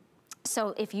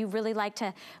 So if you really like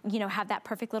to, you know, have that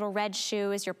perfect little red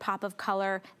shoe as your pop of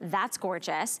color, that's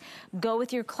gorgeous. Go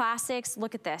with your classics.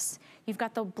 Look at this. You've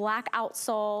got the black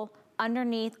outsole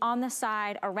underneath, on the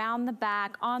side, around the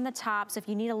back, on the top. So if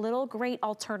you need a little great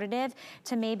alternative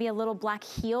to maybe a little black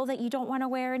heel that you don't want to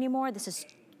wear anymore, this is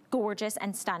gorgeous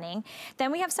and stunning.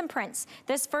 Then we have some prints.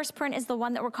 This first print is the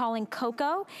one that we're calling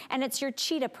Cocoa, and it's your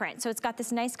cheetah print. So it's got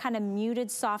this nice kind of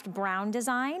muted soft brown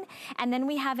design. And then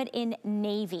we have it in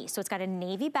navy. So it's got a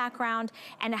navy background,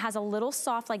 and it has a little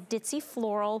soft like ditzy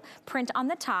floral print on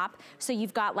the top. So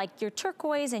you've got like your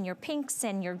turquoise and your pinks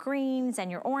and your greens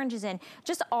and your oranges and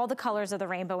just all the colors of the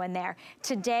rainbow in there.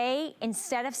 Today,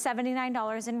 instead of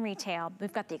 $79 in retail,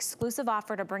 we've got the exclusive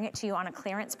offer to bring it to you on a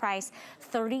clearance price,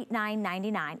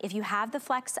 $39.99. If you have the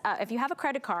flex, if you have a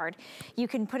credit card, you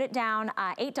can put it down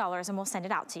 $8 and we'll send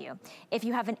it out to you. If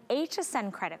you have an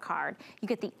HSN credit card, you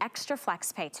get the extra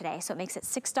flex pay today, so it makes it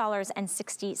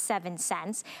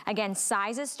 $6.67. Again,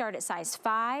 sizes start at size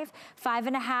 5,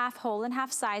 5.5, whole and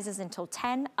half sizes until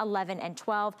 10, 11, and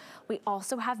 12. We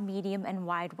also have medium and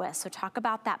wide width. So talk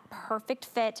about that perfect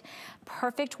fit,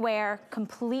 perfect wear,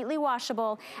 completely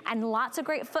washable, and lots of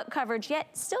great foot coverage,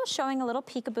 yet still showing a little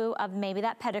peekaboo of maybe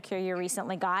that pedicure you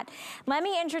recently got shot. Let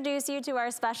me introduce you to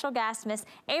our special guest. Miss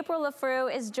April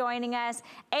LaFrue is joining us.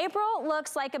 April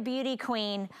looks like a beauty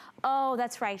queen. Oh,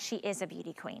 that's right, she is a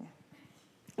beauty queen.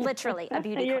 Literally a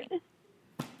beauty queen.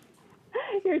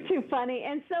 You're too funny,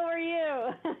 and so are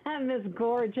you, Miss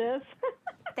Gorgeous.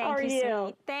 Thank you,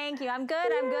 sweet. Thank you. I'm good.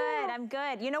 I'm good. I'm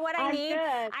good. You know what I need?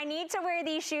 Good. I need to wear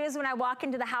these shoes when I walk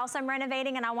into the house I'm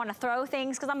renovating and I want to throw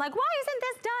things because I'm like, why isn't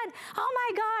this done? Oh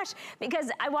my gosh.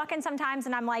 Because I walk in sometimes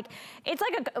and I'm like, it's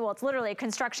like well, it's literally a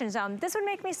construction zone. This would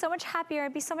make me so much happier.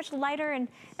 I'd be so much lighter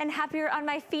and happier on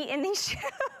my feet in these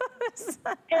shoes.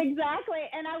 Exactly.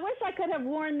 And I wish I could have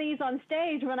worn these on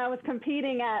stage when I was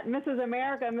competing at Mrs.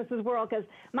 America and Mrs. World because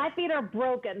my feet are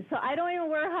broken. So I don't even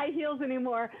wear high heels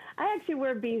anymore. I actually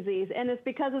wear Beezies, and it's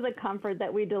because of the comfort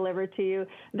that we deliver to you.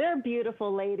 They're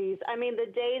beautiful ladies. I mean,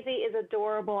 the Daisy is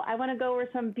adorable. I want to go over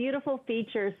some beautiful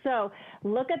features. So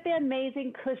look at the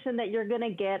amazing cushion that you're going to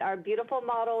get. Our beautiful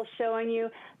model showing you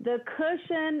the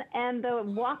cushion and the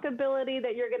walkability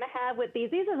that you're going to have with these.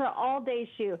 These are an all-day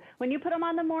shoe. When you put them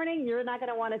on in the morning, you're not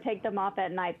going to want to take them off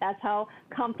at night. That's how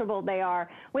comfortable they are.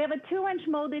 We have a 2-inch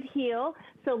molded heel.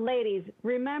 So ladies,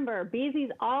 remember, Beezies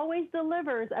always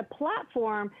delivers a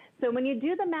platform. So when you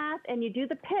do the math and you do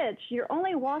the pitch, you're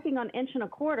only walking on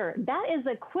 1.25 inches. That is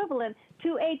equivalent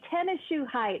to a tennis shoe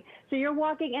height. So you're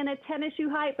walking in a tennis shoe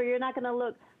height, but you're not going to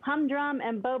look humdrum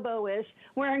and bobo-ish.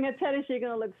 Wearing a tennis shoe, you're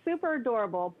going to look super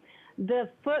adorable. The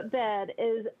footbed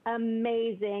is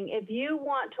amazing. If you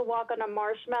want to walk on a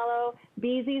marshmallow,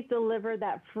 Beezies deliver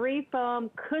that free foam,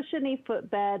 cushiony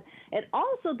footbed. It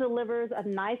also delivers a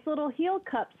nice little heel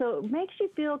cup, so it makes you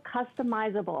feel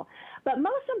customizable. But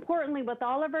most importantly, with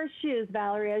all of our shoes,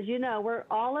 Valerie, as you know, we're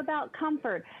all about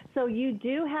comfort. So you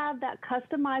do have that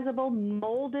customizable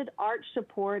molded arch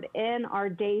support in our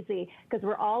Daisy because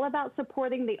we're all about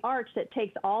supporting the arch that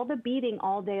takes all the beating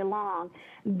all day long.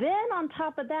 Then on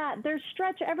top of that, there's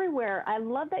stretch everywhere. I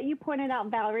love that you pointed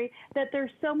out, Valerie, that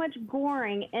there's so much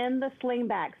goring in the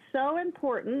slingback. So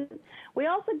important. We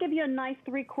also give you a nice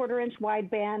 3/4 inch wide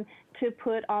band to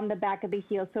put on the back of the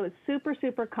heel, so it's super,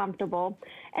 super comfortable.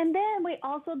 And then we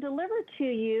also deliver to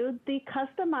you the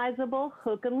customizable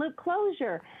hook and loop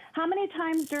closure. How many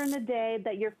times during the day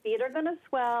that your feet are going to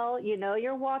swell, you know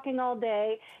you're walking all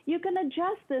day, you can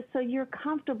adjust this so you're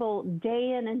comfortable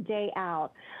day in and day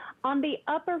out. On the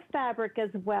upper fabric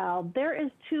as well, there is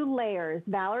 2 layers.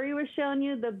 Valerie was showing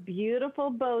you the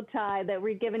beautiful bow tie that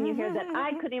we're giving you here that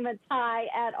I couldn't even tie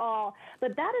at all.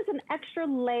 But that is an extra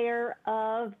layer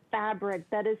of fabric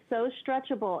that is so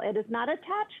stretchable. It is not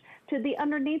attached to the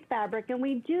underneath fabric, and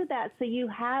we do that so you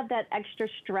have that extra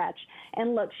stretch.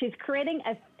 And look, she's creating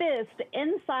a fist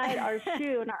inside our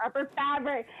shoe and our upper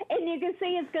fabric, and you can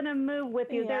see it's going to move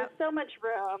with you. Yep. There's so much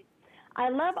room. I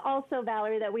love also,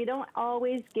 Valerie, that we don't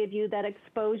always give you that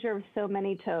exposure of so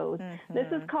many toes. This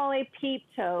is called a peep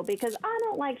toe because I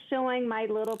don't like showing my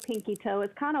little pinky toe.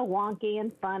 It's kind of wonky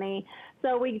and funny.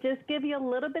 So we just give you a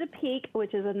little bit of peek,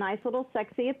 which is a nice little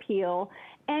sexy appeal.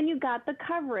 And you got the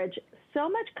coverage. So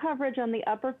much coverage on the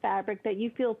upper fabric that you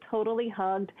feel totally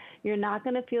hugged. You're not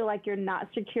going to feel like you're not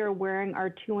secure wearing our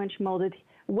 2-inch molded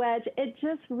wedge. It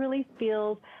just really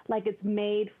feels like it's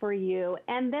made for you.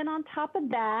 And then on top of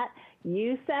that,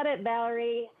 you said it,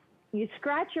 Valerie, you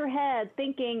scratch your head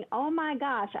thinking, oh my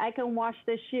gosh, I can wash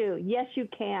this shoe. Yes, you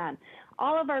can.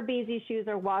 All of our Beezy shoes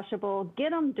are washable. Get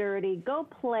them dirty. Go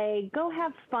play. Go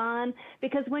have fun.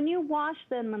 Because when you wash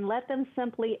them and let them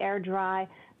simply air dry,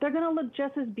 they're going to look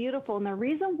just as beautiful. And the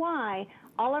reason why,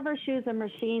 all of our shoes are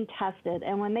machine tested.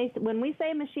 And when we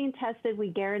say machine tested, we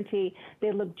guarantee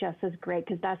they look just as great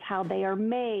because that's how they are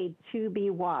made to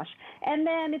be washed. And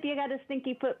then if you got a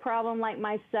stinky foot problem like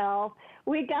myself,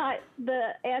 we got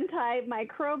the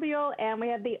antimicrobial and we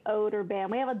have the odor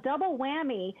ban. We have a double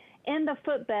whammy in the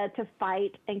footbed to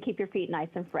fight and keep your feet nice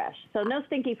and fresh. So no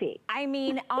stinky feet. I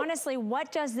mean, honestly,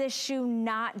 what does this shoe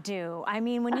not do? I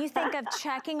mean, when you think of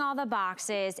checking all the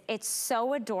boxes, it's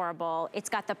so adorable. It's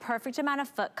got the perfect amount of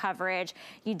foot coverage.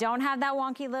 You don't have that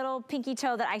wonky little pinky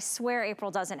toe that I swear April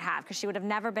doesn't have because she would have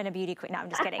never been a beauty queen. No, I'm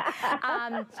just kidding.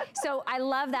 So I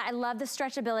love that. I love the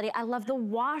stretchability. I love the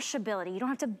washability. You don't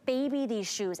have to baby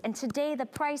these shoes. And today the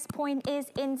price point is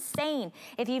insane.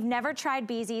 If you've never tried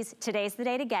Beezy's, today's the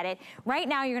day to get it. Right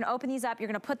now, you're going to open these up. You're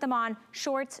gonna put them on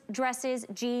shorts, dresses,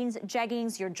 jeans,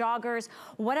 jeggings, your joggers,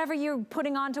 whatever you're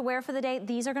putting on to wear for the day.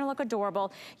 These are gonna look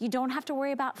adorable. You don't have to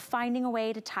worry about finding a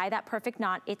way to tie that perfect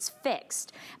knot. It's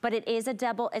fixed, but it is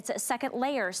it's a second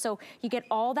layer. So you get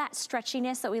all that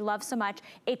stretchiness that we love so much.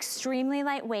 Extremely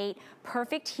lightweight,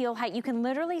 perfect heel height. You can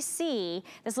literally see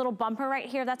this little bumper right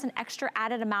here. That's an extra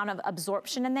added amount of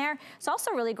absorption in there. It's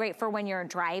also really great for when you're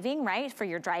driving, right? For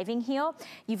your driving heel.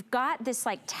 You've got this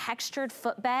like textured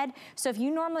footbed. So if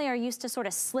you normally are used to sort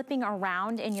of slipping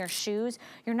around in your shoes,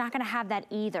 you're not gonna have that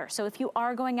either. So if you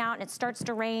are going out and it starts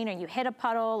to rain or you hit a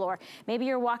puddle or maybe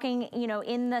you're walking, you know,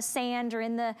 in the sand or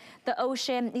in the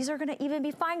ocean, these are gonna even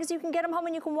be fine because you can get them home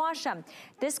and you can wash them.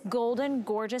 This golden,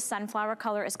 gorgeous sunflower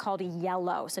color is called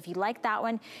yellow. So if you like that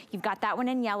one, you've got that one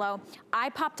in yellow. I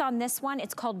popped on this one,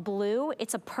 it's called blue.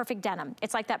 It's a perfect denim.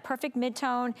 It's like that perfect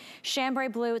mid-tone, chambray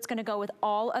blue. It's gonna go with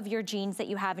all of your jeans that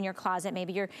you have in your closet.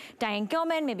 Maybe you're Diane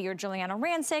Gilman, maybe you're Juliana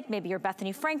Rancic, maybe you're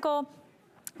Bethany Frankel.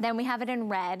 Then we have it in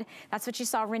red. That's what you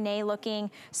saw Renee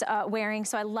wearing.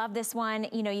 So I love this one.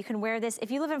 You know, you can wear this. If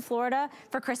you live in Florida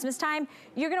for Christmas time,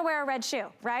 you're gonna wear a red shoe,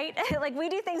 right? Like we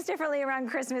do things differently around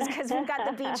Christmas because we've got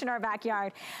the beach in our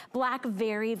backyard. Black,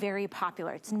 very, very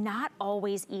popular. It's not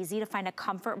always easy to find a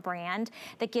comfort brand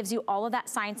that gives you all of that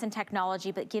science and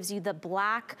technology, but gives you the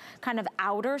black kind of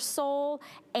outer sole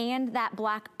and that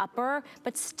black upper,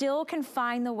 but still can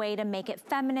find the way to make it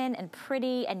feminine and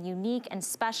pretty and unique and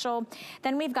special.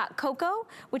 Then we've got Cocoa,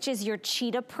 which is your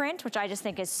cheetah print, which I just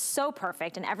think is so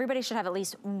perfect. And everybody should have at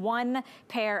least one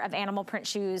pair of animal print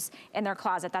shoes in their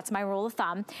closet. That's my rule of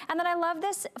thumb. And then I love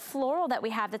this floral that we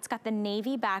have that's got the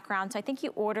navy background. So I think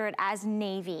you order it as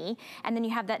navy. And then you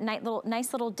have that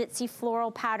nice little ditzy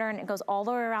floral pattern. It goes all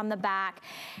the way around the back.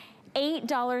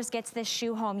 $8 gets this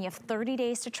shoe home. You have 30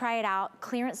 days to try it out.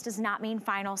 Clearance does not mean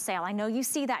final sale. I know you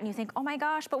see that and you think, oh my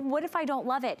gosh, but what if I don't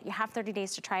love it? You have 30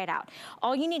 days to try it out.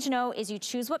 All you need to know is you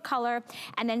choose what color,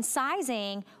 and then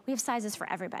sizing, we have sizes for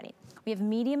everybody. We have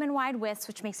medium and wide widths,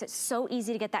 which makes it so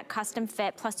easy to get that custom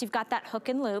fit. Plus you've got that hook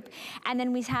and loop. And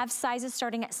then we have sizes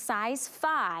starting at size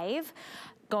 5,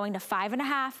 going to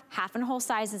 5.5, half and whole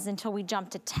sizes until we jump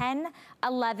to 10,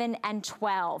 11, and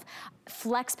 12.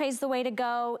 FlexPay is the way to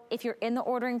go. If you're in the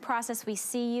ordering process, we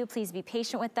see you. Please be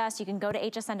patient with us. You can go to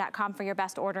hsn.com for your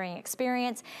best ordering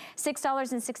experience.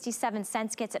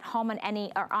 $6.67 gets it home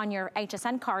on your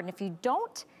HSN card. And if you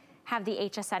don't have the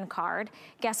HSN card,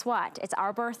 guess what? It's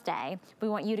our birthday. We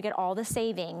want you to get all the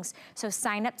savings. So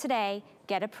sign up today,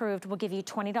 get approved. We'll give you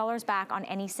 $20 back on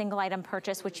any single item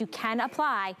purchase, which you can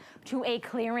apply to a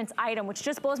clearance item, which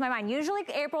just blows my mind. Usually,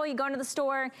 April, you go into the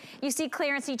store, you see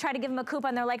clearance, you try to give them a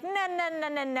coupon, they're like, no, no, no,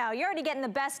 no, no. You're already getting the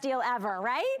best deal ever,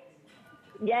 right?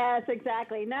 Yes,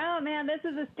 exactly. No, man, this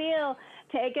is a steal.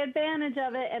 Take advantage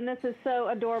of it, and this is so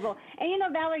adorable. And you know,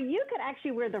 Valerie, you could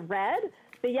actually wear the red,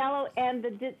 the yellow, and the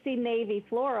ditzy navy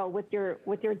floral with your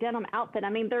denim outfit.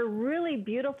 I mean, they're really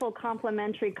beautiful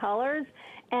complementary colors,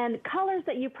 and colors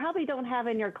that you probably don't have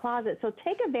in your closet. So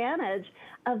take advantage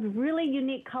of really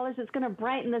unique colors. It's going to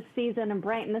brighten the season and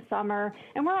brighten the summer,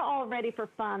 and we're all ready for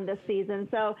fun this season.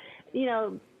 So, you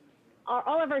know,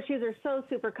 all of our shoes are so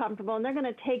super comfortable, and they're going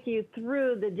to take you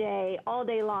through the day, all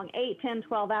day long, 8, 10,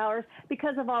 12 hours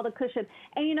because of all the cushion.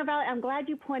 And, you know, Valerie, I'm glad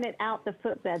you pointed out the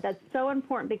footbed. That's so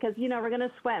important because, you know, we're going to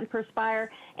sweat and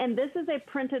perspire, and this is a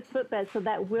printed footbed, so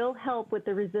that will help with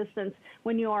the resistance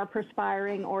when you are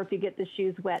perspiring or if you get the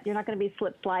shoes wet. You're not going to be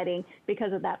slip sliding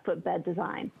because of that footbed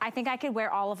design. I think I could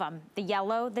wear all of them. The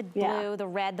yellow, the blue, the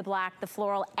red, the black, the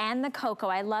floral, and the cocoa.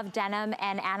 I love denim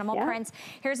and animal prints.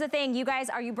 Here's the thing, you guys,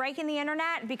 are you breaking the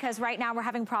internet? Because right now we're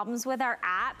having problems with our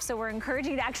app, so we're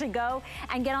encouraging you to actually go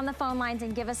and get on the phone lines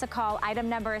and give us a call. Item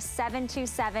number is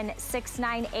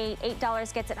 727-698.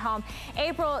 $8 gets it home.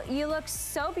 April, you look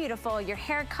so beautiful. Your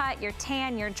haircut, your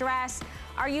tan, your dress.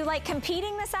 Are you like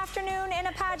competing this afternoon in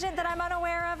a pageant that I'm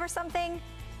unaware of or something?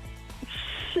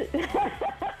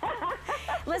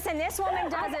 Listen, this woman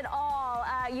does it all.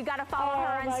 You got to follow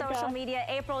her on social media.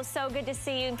 April, it's so good to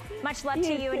see you. Much love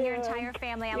to you and your entire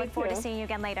family. I look forward to seeing you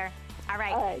again later. All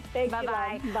right. All right. Thank you.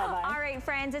 Bye-bye. Bye-bye. All right,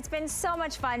 friends. It's been so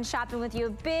much fun shopping with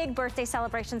you. Big birthday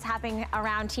celebrations happening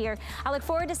around here. I look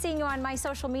forward to seeing you on my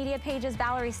social media pages,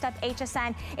 Valerie Stupp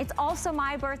HSN. It's also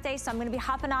my birthday, so I'm going to be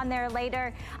hopping on there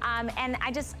later. And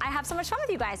I have so much fun with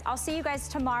you guys. I'll see you guys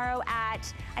tomorrow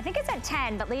at, I think it's at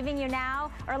 10, but leaving you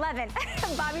now, or 11.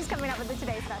 Bobby's coming up with the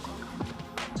Today Special.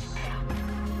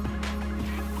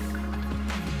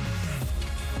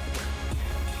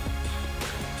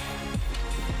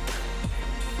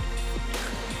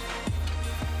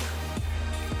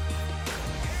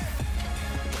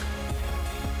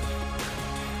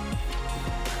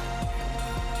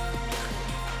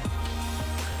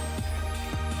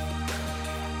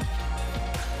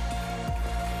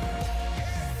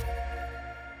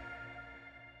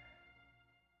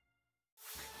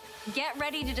 Get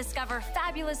ready to discover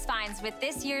fabulous finds with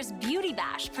this year's Beauty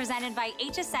Bash presented by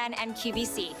HSN and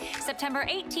QVC, September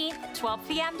 18th, 12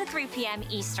 p.m. to 3 p.m.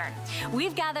 Eastern.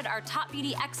 We've gathered our top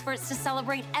beauty experts to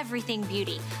celebrate everything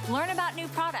beauty, learn about new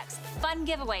products, fun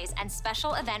giveaways, and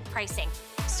special event pricing.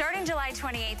 Starting July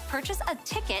 28th, purchase a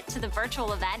ticket to the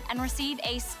virtual event and receive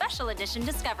a special edition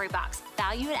Discovery Box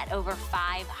valued at over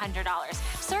 $500.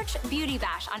 Search Beauty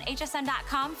Bash on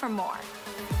hsn.com for more.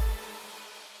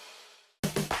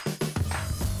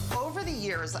 Over the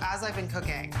years, as I've been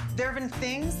cooking, there have been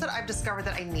things that I've discovered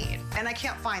that I need, and I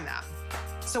can't find them.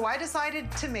 So I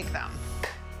decided to make them.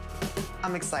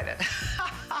 I'm excited.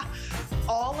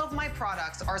 All of my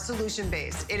products are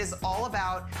solution-based. It is all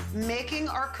about making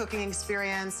our cooking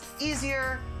experience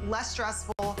easier, less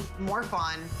stressful, more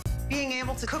fun, being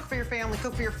able to cook for your family,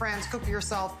 cook for your friends, cook for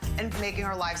yourself, and making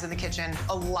our lives in the kitchen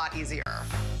a lot easier.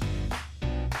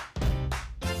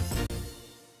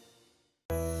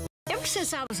 Ever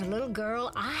since I was a little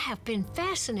girl, I have been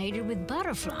fascinated with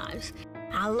butterflies.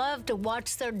 I love to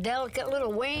watch their delicate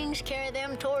little wings carry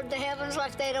them toward the heavens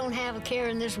like they don't have a care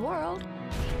in this world.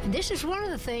 And this is one of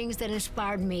the things that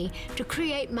inspired me to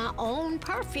create my own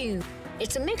perfume.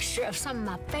 It's a mixture of some of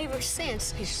my favorite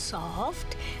scents. It's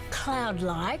soft,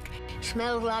 cloud-like,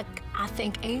 smells like I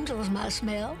think angels might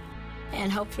smell.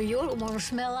 And hopefully you'll want to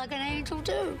smell like an angel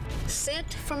too.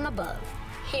 Scent from above,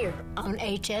 here on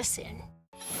HSN.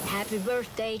 Happy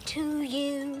birthday to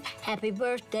you. Happy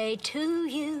birthday to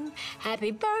you. Happy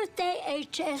birthday,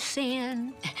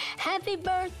 HSN. Happy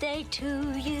birthday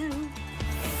to you.